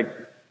right? Like,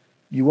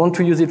 you want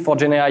to use it for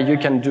GenAI, you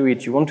can do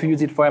it. You want to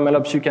use it for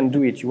MLOps, you can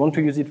do it. You want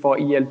to use it for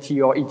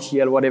ELT or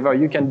ETL, whatever,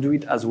 you can do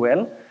it as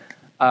well.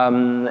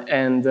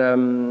 And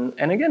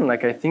again,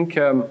 like, I think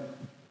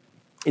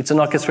it's an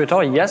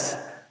orchestrator, yes,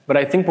 but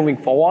I think moving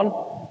forward,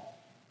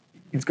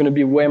 it's going to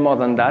be way more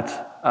than that.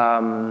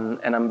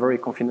 And I'm very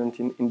confident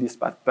in this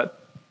path. But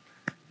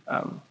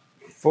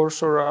for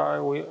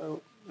sure, we,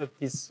 at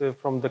least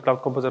from the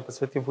Cloud Composer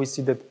perspective, we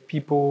see that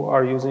people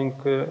are using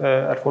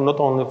Airflow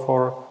not only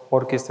for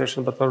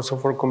orchestration, but also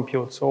for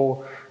compute.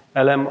 So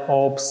LM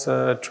ops,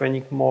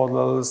 training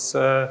models,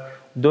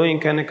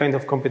 doing any kind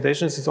of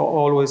computations is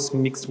always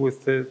mixed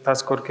with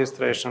task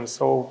orchestration.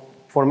 So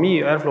for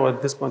me, Airflow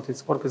at this point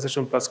is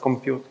orchestration plus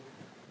compute.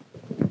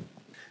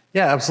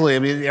 Yeah, absolutely. I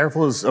mean,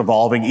 Airflow is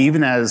evolving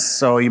even as,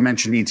 so you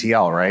mentioned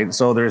ETL, right?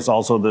 So there's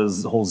also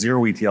those whole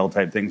zero ETL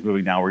type things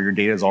moving now where your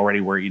data is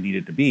already where you need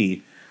it to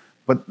be,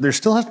 but there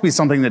still has to be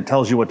something that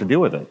tells you what to do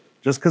with it.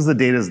 Just because the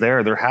data is there,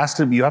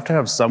 you have to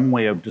have some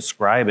way of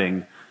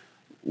describing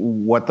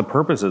what the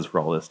purpose is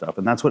for all this stuff.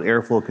 And that's what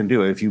Airflow can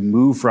do. If you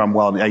move from,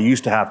 well, I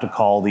used to have to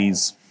call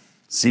these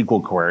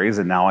SQL queries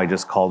and now I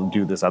just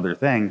do this other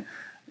thing.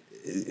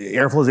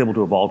 Airflow is able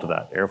to evolve to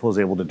that. Airflow is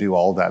able to do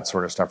all that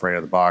sort of stuff right out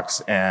of the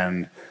box.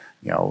 And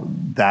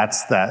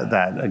that's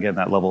again,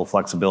 that level of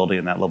flexibility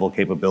and that level of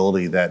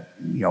capability that,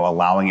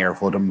 allowing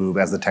Airflow to move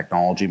as the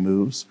technology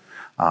moves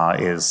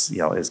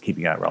is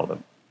keeping it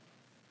relevant.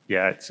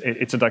 Yeah,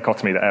 it's a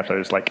dichotomy that Airflow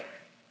is like,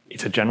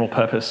 it's a general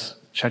purpose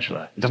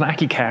scheduler. It doesn't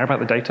actually care about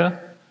the data.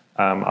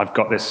 I've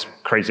got this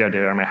crazy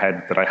idea in my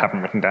head that I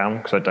haven't written down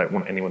because I don't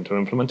want anyone to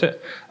implement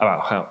it,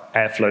 about how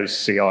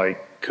Airflow's CI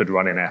could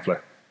run in Airflow.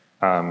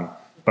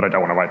 But I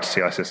don't want to write to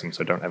CI systems,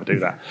 so don't ever do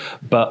that.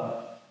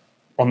 But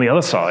on the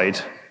other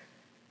side,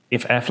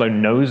 if Airflow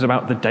knows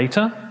about the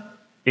data,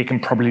 it can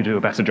probably do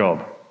a better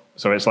job.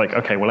 So it's like,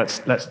 okay, well,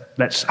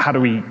 let's how do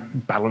we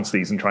balance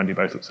these and try and do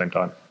both at the same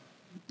time?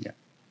 Yeah.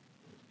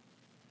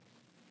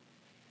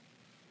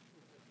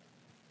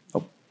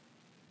 Oh.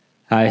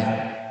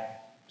 Hi.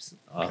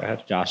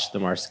 Josh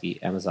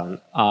Damarsky,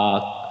 Amazon.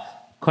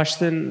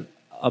 Question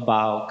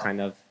about kind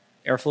of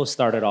Airflow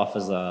started off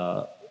as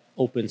a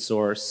open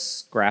source,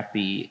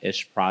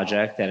 scrappy-ish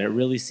project, and it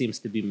really seems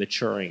to be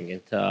maturing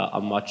into a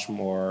much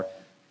more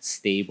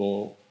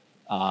stable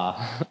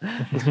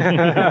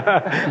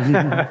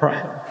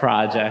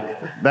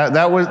project.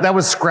 That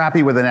was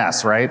scrappy with an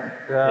S, right?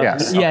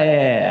 Yes.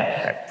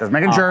 Yeah. Okay. Just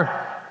making sure.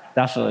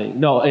 Definitely.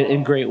 No,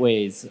 in great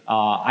ways.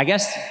 I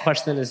guess the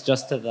question is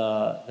just to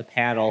the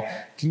panel.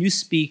 Can you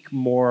speak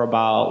more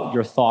about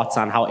your thoughts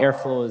on how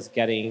Airflow is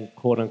getting,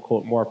 quote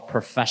unquote, more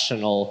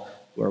professional,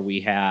 where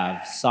we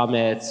have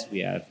summits, we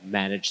have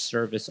managed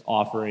service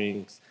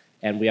offerings,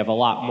 and we have a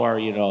lot more,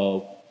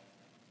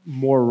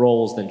 more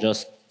roles than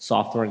just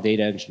software and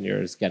data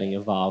engineers getting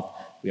involved.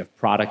 We have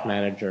product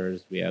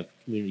managers, we have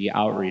community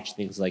outreach,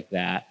 things like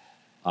that.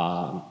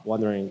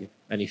 Wondering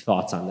any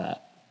thoughts on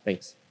that.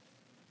 Thanks.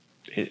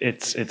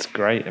 It's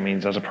great. I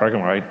mean, as a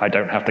programmer, I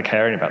don't have to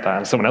care any about that,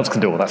 and someone else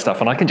can do all that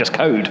stuff, and I can just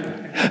code.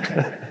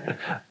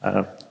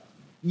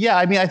 Yeah,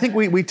 I mean, I think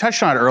we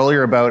touched on it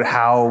earlier about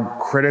how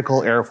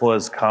critical Airflow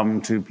has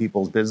come to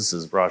people's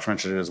businesses. Raj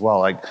mentioned it as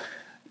well, and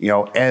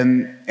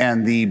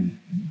the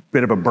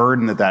bit of a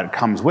burden that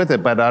comes with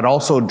it, but that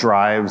also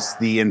drives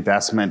the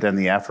investment and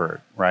the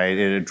effort, right?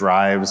 It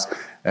drives,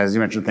 as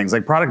you mentioned, things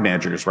like product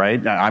managers,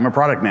 right? I'm a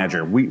product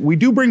manager. We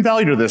do bring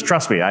value to this.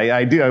 Trust me,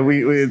 I do.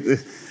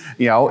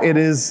 It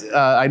is.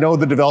 I know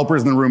the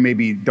developers in the room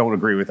maybe don't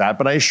agree with that,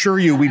 but I assure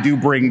you, we do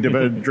bring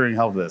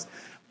help to this.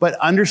 But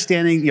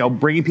understanding,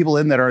 bringing people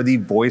in that are the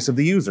voice of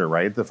the user,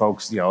 right? The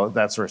folks,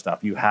 that sort of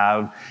stuff. You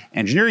have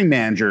engineering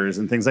managers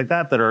and things like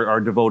that are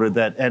devoted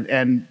that,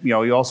 and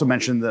you also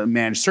mentioned the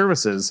managed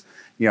services.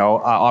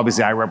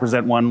 Obviously I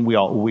represent one. We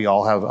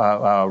all have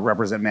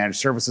represent managed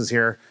services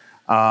here.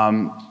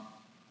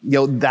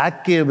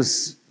 That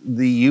gives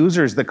the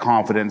users the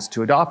confidence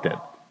to adopt it.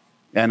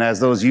 And as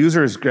those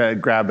users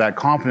grab that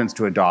confidence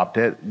to adopt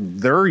it,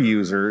 their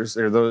users,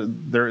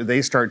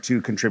 they start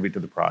to contribute to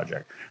the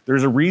project.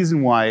 There's a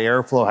reason why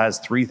Airflow has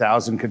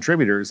 3,000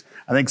 contributors.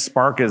 I think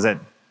Spark is at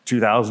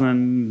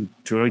 2,000,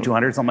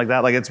 2,200, something like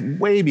that. Like, it's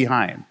way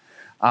behind.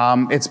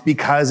 It's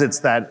because it's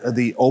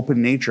the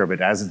open nature of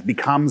it. As it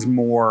becomes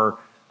more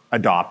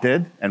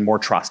adopted and more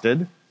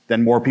trusted,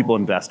 then more people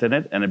invest in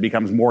it, and it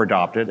becomes more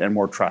adopted and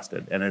more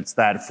trusted. And it's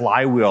that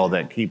flywheel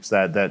that keeps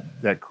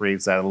that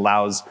creates that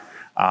allows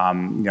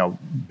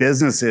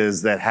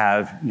businesses that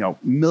have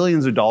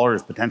millions of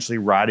dollars potentially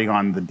riding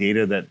on the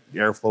data that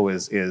Airflow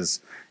is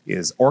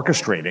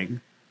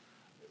orchestrating,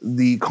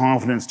 the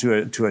confidence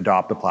to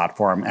adopt the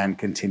platform and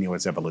continue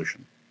its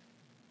evolution.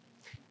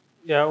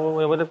 Yeah,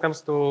 well, when it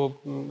comes to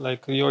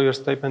your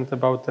statement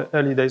about the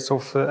early days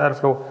of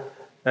Airflow,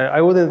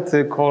 I wouldn't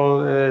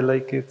call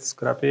it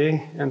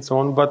scrappy and so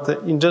on, but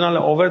in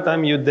general, over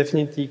time, you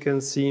definitely can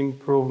see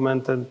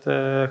improvement and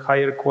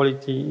higher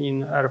quality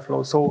in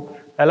Airflow. So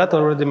Elad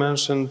already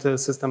mentioned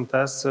system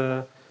tests.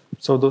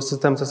 So those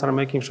system tests are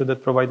making sure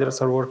that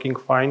providers are working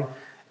fine.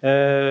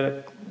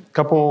 A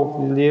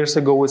couple of years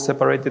ago, we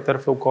separated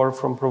Airflow core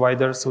from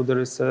provider, so there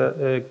is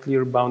a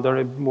clear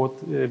boundary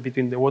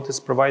between what is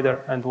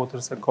provider and what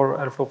is a core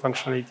Airflow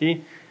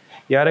functionality.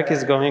 Jarek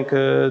is going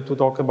to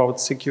talk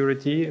about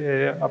security.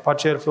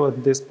 Apache Airflow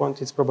at this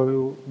point is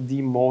probably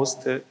the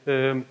most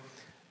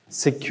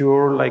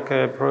secure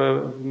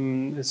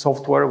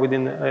software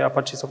within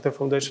Apache Software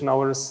Foundation.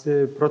 Our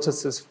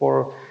processes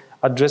for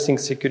addressing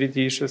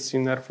security issues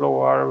in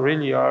Airflow are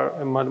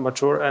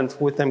mature, and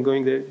with them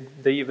going,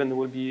 they even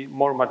will be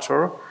more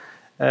mature.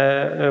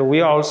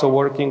 We are also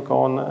working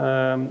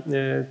on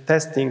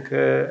testing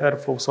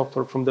Airflow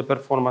software from the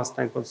performance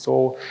standpoint.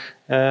 So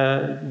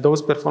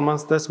those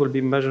performance tests will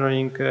be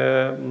measuring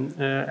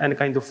any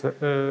kind of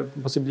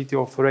possibility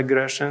of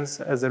regressions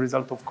as a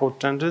result of code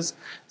changes.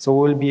 So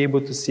we'll be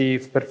able to see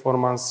if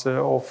performance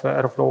of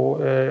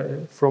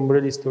Airflow from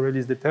release to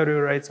release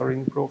deteriorates or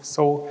improves.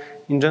 So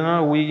in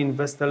general, we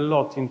invest a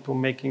lot into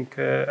making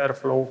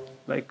Airflow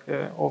like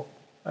a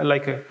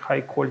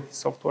high quality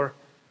software.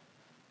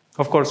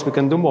 Of course, we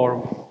can do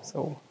more.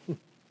 So,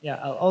 yeah,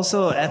 I'll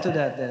also add to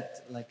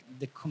that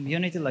the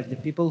community, the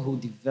people who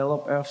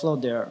develop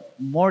Airflow, they're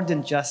more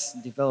than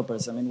just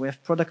developers. I mean, we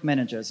have product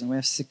managers and we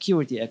have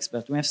security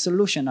experts, we have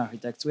solution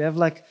architects, we have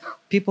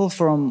people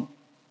from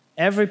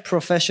every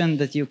profession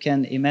that you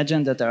can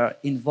imagine that are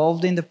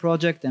involved in the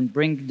project and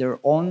bring their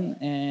own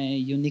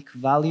unique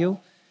value.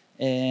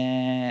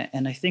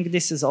 And I think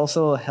this is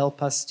also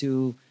help us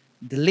to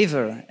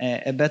deliver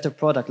a better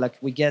product.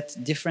 We get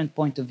different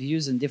point of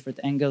views and different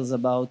angles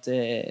about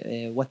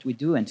what we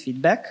do and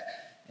feedback.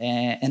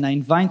 And I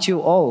invite you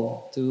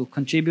all to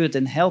contribute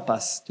and help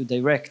us to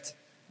direct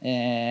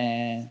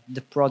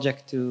the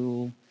project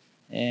to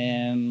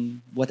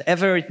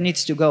whatever it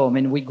needs to go. I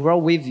mean, we grow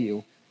with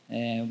you.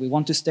 We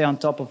want to stay on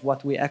top of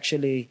what we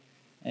actually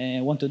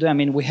want to do. I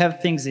mean, we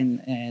have things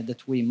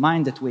that we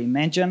mind, that we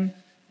imagine,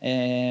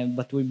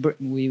 but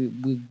we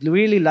would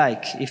really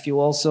like if you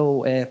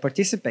also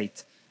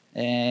participate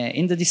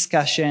in the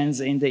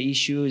discussions, in the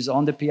issues,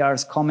 on the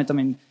PRs, comment. I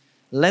mean,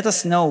 let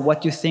us know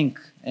what you think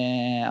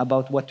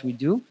about what we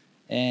do,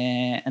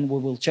 and we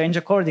will change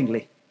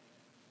accordingly.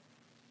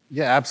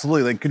 Yeah,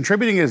 absolutely.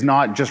 Contributing is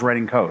not just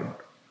writing code,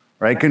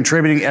 right?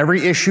 Contributing,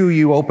 every issue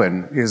you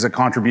open is a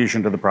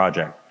contribution to the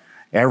project.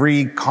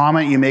 Every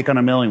comment you make on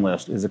a mailing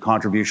list is a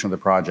contribution to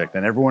the project,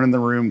 and everyone in the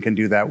room can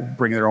do that,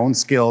 bring their own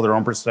skill, their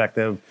own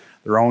perspective,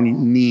 their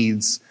own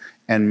needs,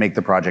 and make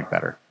the project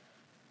better.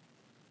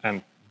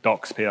 And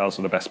docs PRs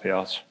are the best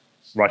PRs.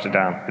 Write it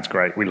down. It's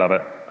great. We love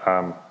it.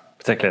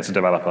 Particularly as a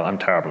developer, I'm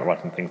terrible at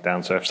writing things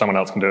down, so if someone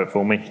else can do it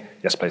for me,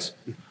 yes, please.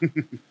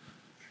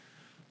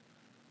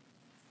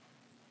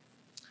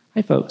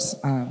 Hi, folks.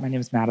 My name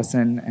is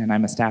Madison, and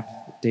I'm a staff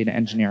data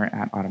engineer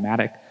at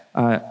Automatic.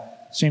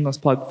 Shameless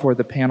plug for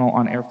the panel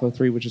on Airflow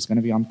 3, which is going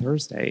to be on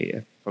Thursday,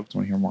 if folks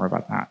want to hear more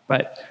about that.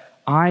 But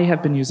I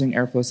have been using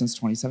Airflow since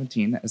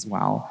 2017 as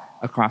well,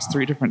 across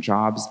 3 different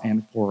jobs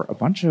and for a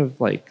bunch of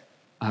like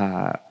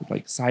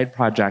side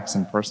projects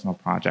and personal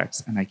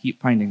projects. And I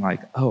keep finding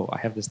like, oh, I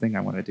have this thing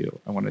I want to do.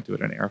 I want to do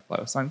it in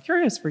Airflow. So I'm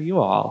curious for you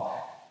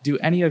all, do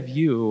any of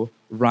you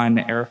run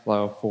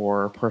Airflow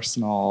for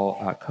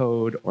personal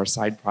code or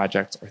side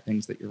projects or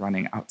things that you're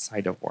running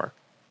outside of work?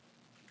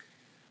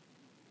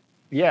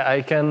 Yeah,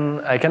 I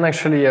can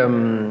actually.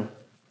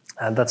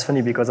 That's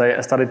funny because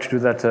I started to do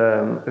that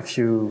a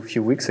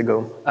few weeks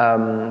ago.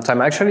 So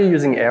I'm actually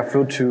using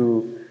Airflow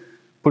to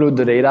pull out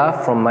the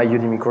data from my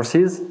Udemy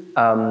courses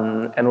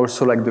and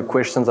also like the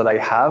questions that I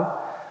have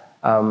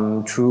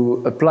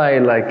to apply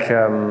like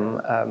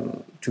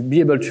to be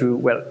able to,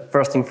 well,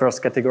 first thing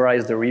first,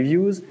 categorize the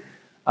reviews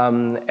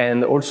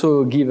and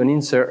also give an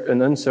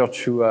answer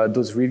to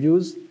those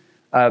reviews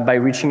by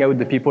reaching out to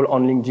the people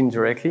on LinkedIn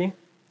directly.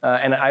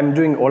 And I'm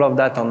doing all of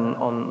that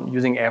on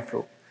using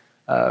Airflow.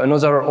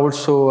 Another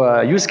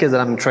also use case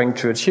that I'm trying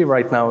to achieve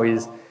right now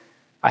is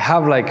I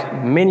have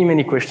like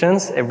many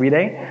questions every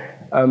day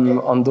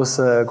on those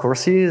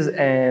courses,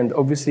 and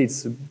obviously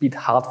it's a bit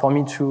hard for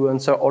me to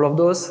answer all of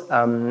those.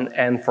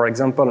 And for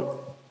example,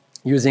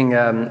 using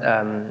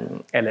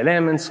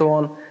LLM and so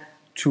on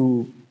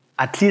to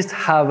at least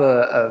have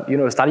a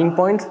starting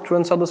point to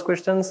answer those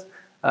questions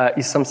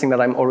is something that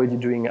I'm already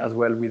doing as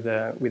well with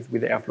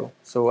Airflow.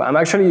 So I'm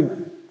actually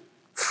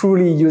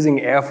truly using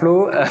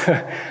Airflow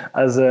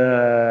as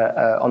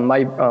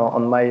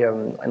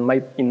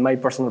in my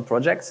personal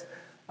projects,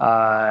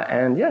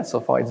 and yeah, so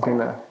far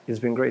it's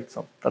been great.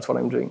 So that's what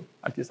I'm doing.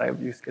 At least I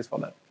have use case for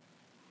that.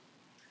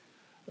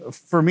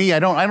 For me, I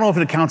don't know if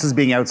it counts as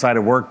being outside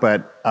of work,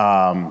 but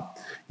I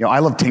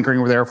love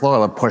tinkering with Airflow. I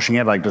love pushing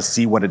it, like to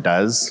see what it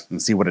does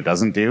and see what it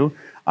doesn't do.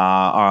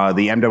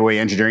 The MWA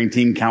engineering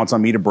team counts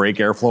on me to break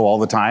Airflow all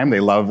the time.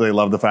 They love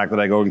the fact that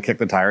I go and kick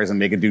the tires and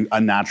make it do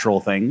unnatural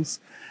things.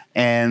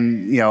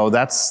 And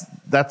that's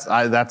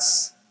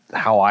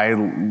how I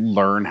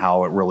learn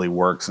how it really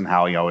works and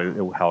how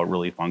it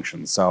really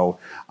functions. So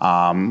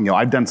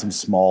I've done some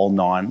small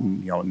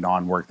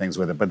non-work things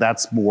with it, but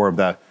that's more of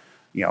the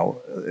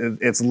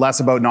it's less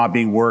about not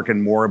being work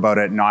and more about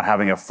it not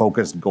having a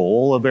focused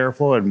goal of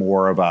Airflow and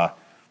more of a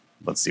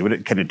let's see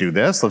can it do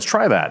this? Let's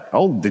try that.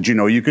 Oh, did you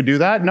know you could do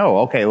that? No.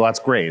 Okay, well that's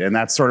great. And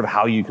that's sort of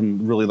how you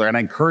can really learn. And I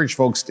encourage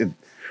folks to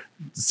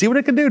see what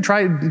it can do.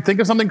 Think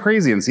of something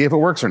crazy and see if it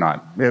works or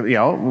not.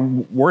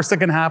 Worst that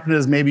can happen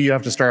is maybe you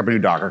have to start up a new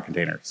Docker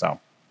container. So,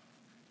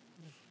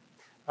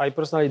 I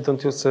personally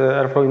don't use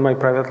Airflow in my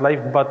private life,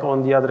 but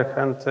on the other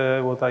hand,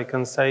 what I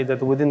can say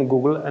that within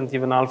Google and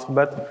even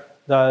Alphabet,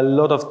 there are a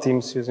lot of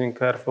teams using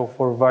Airflow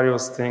for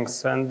various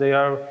things, and they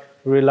are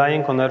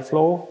relying on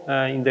Airflow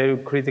in their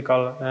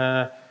critical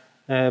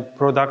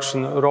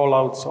production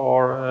rollouts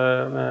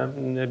or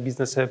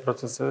business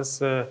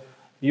processes.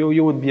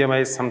 You would be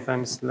amazed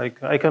sometimes.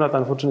 Like I cannot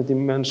unfortunately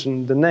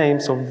mention the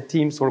names of the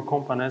teams or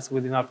companies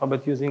within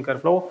Alphabet using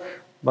Airflow,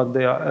 but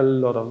there are a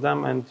lot of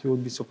them, and you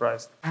would be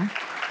surprised.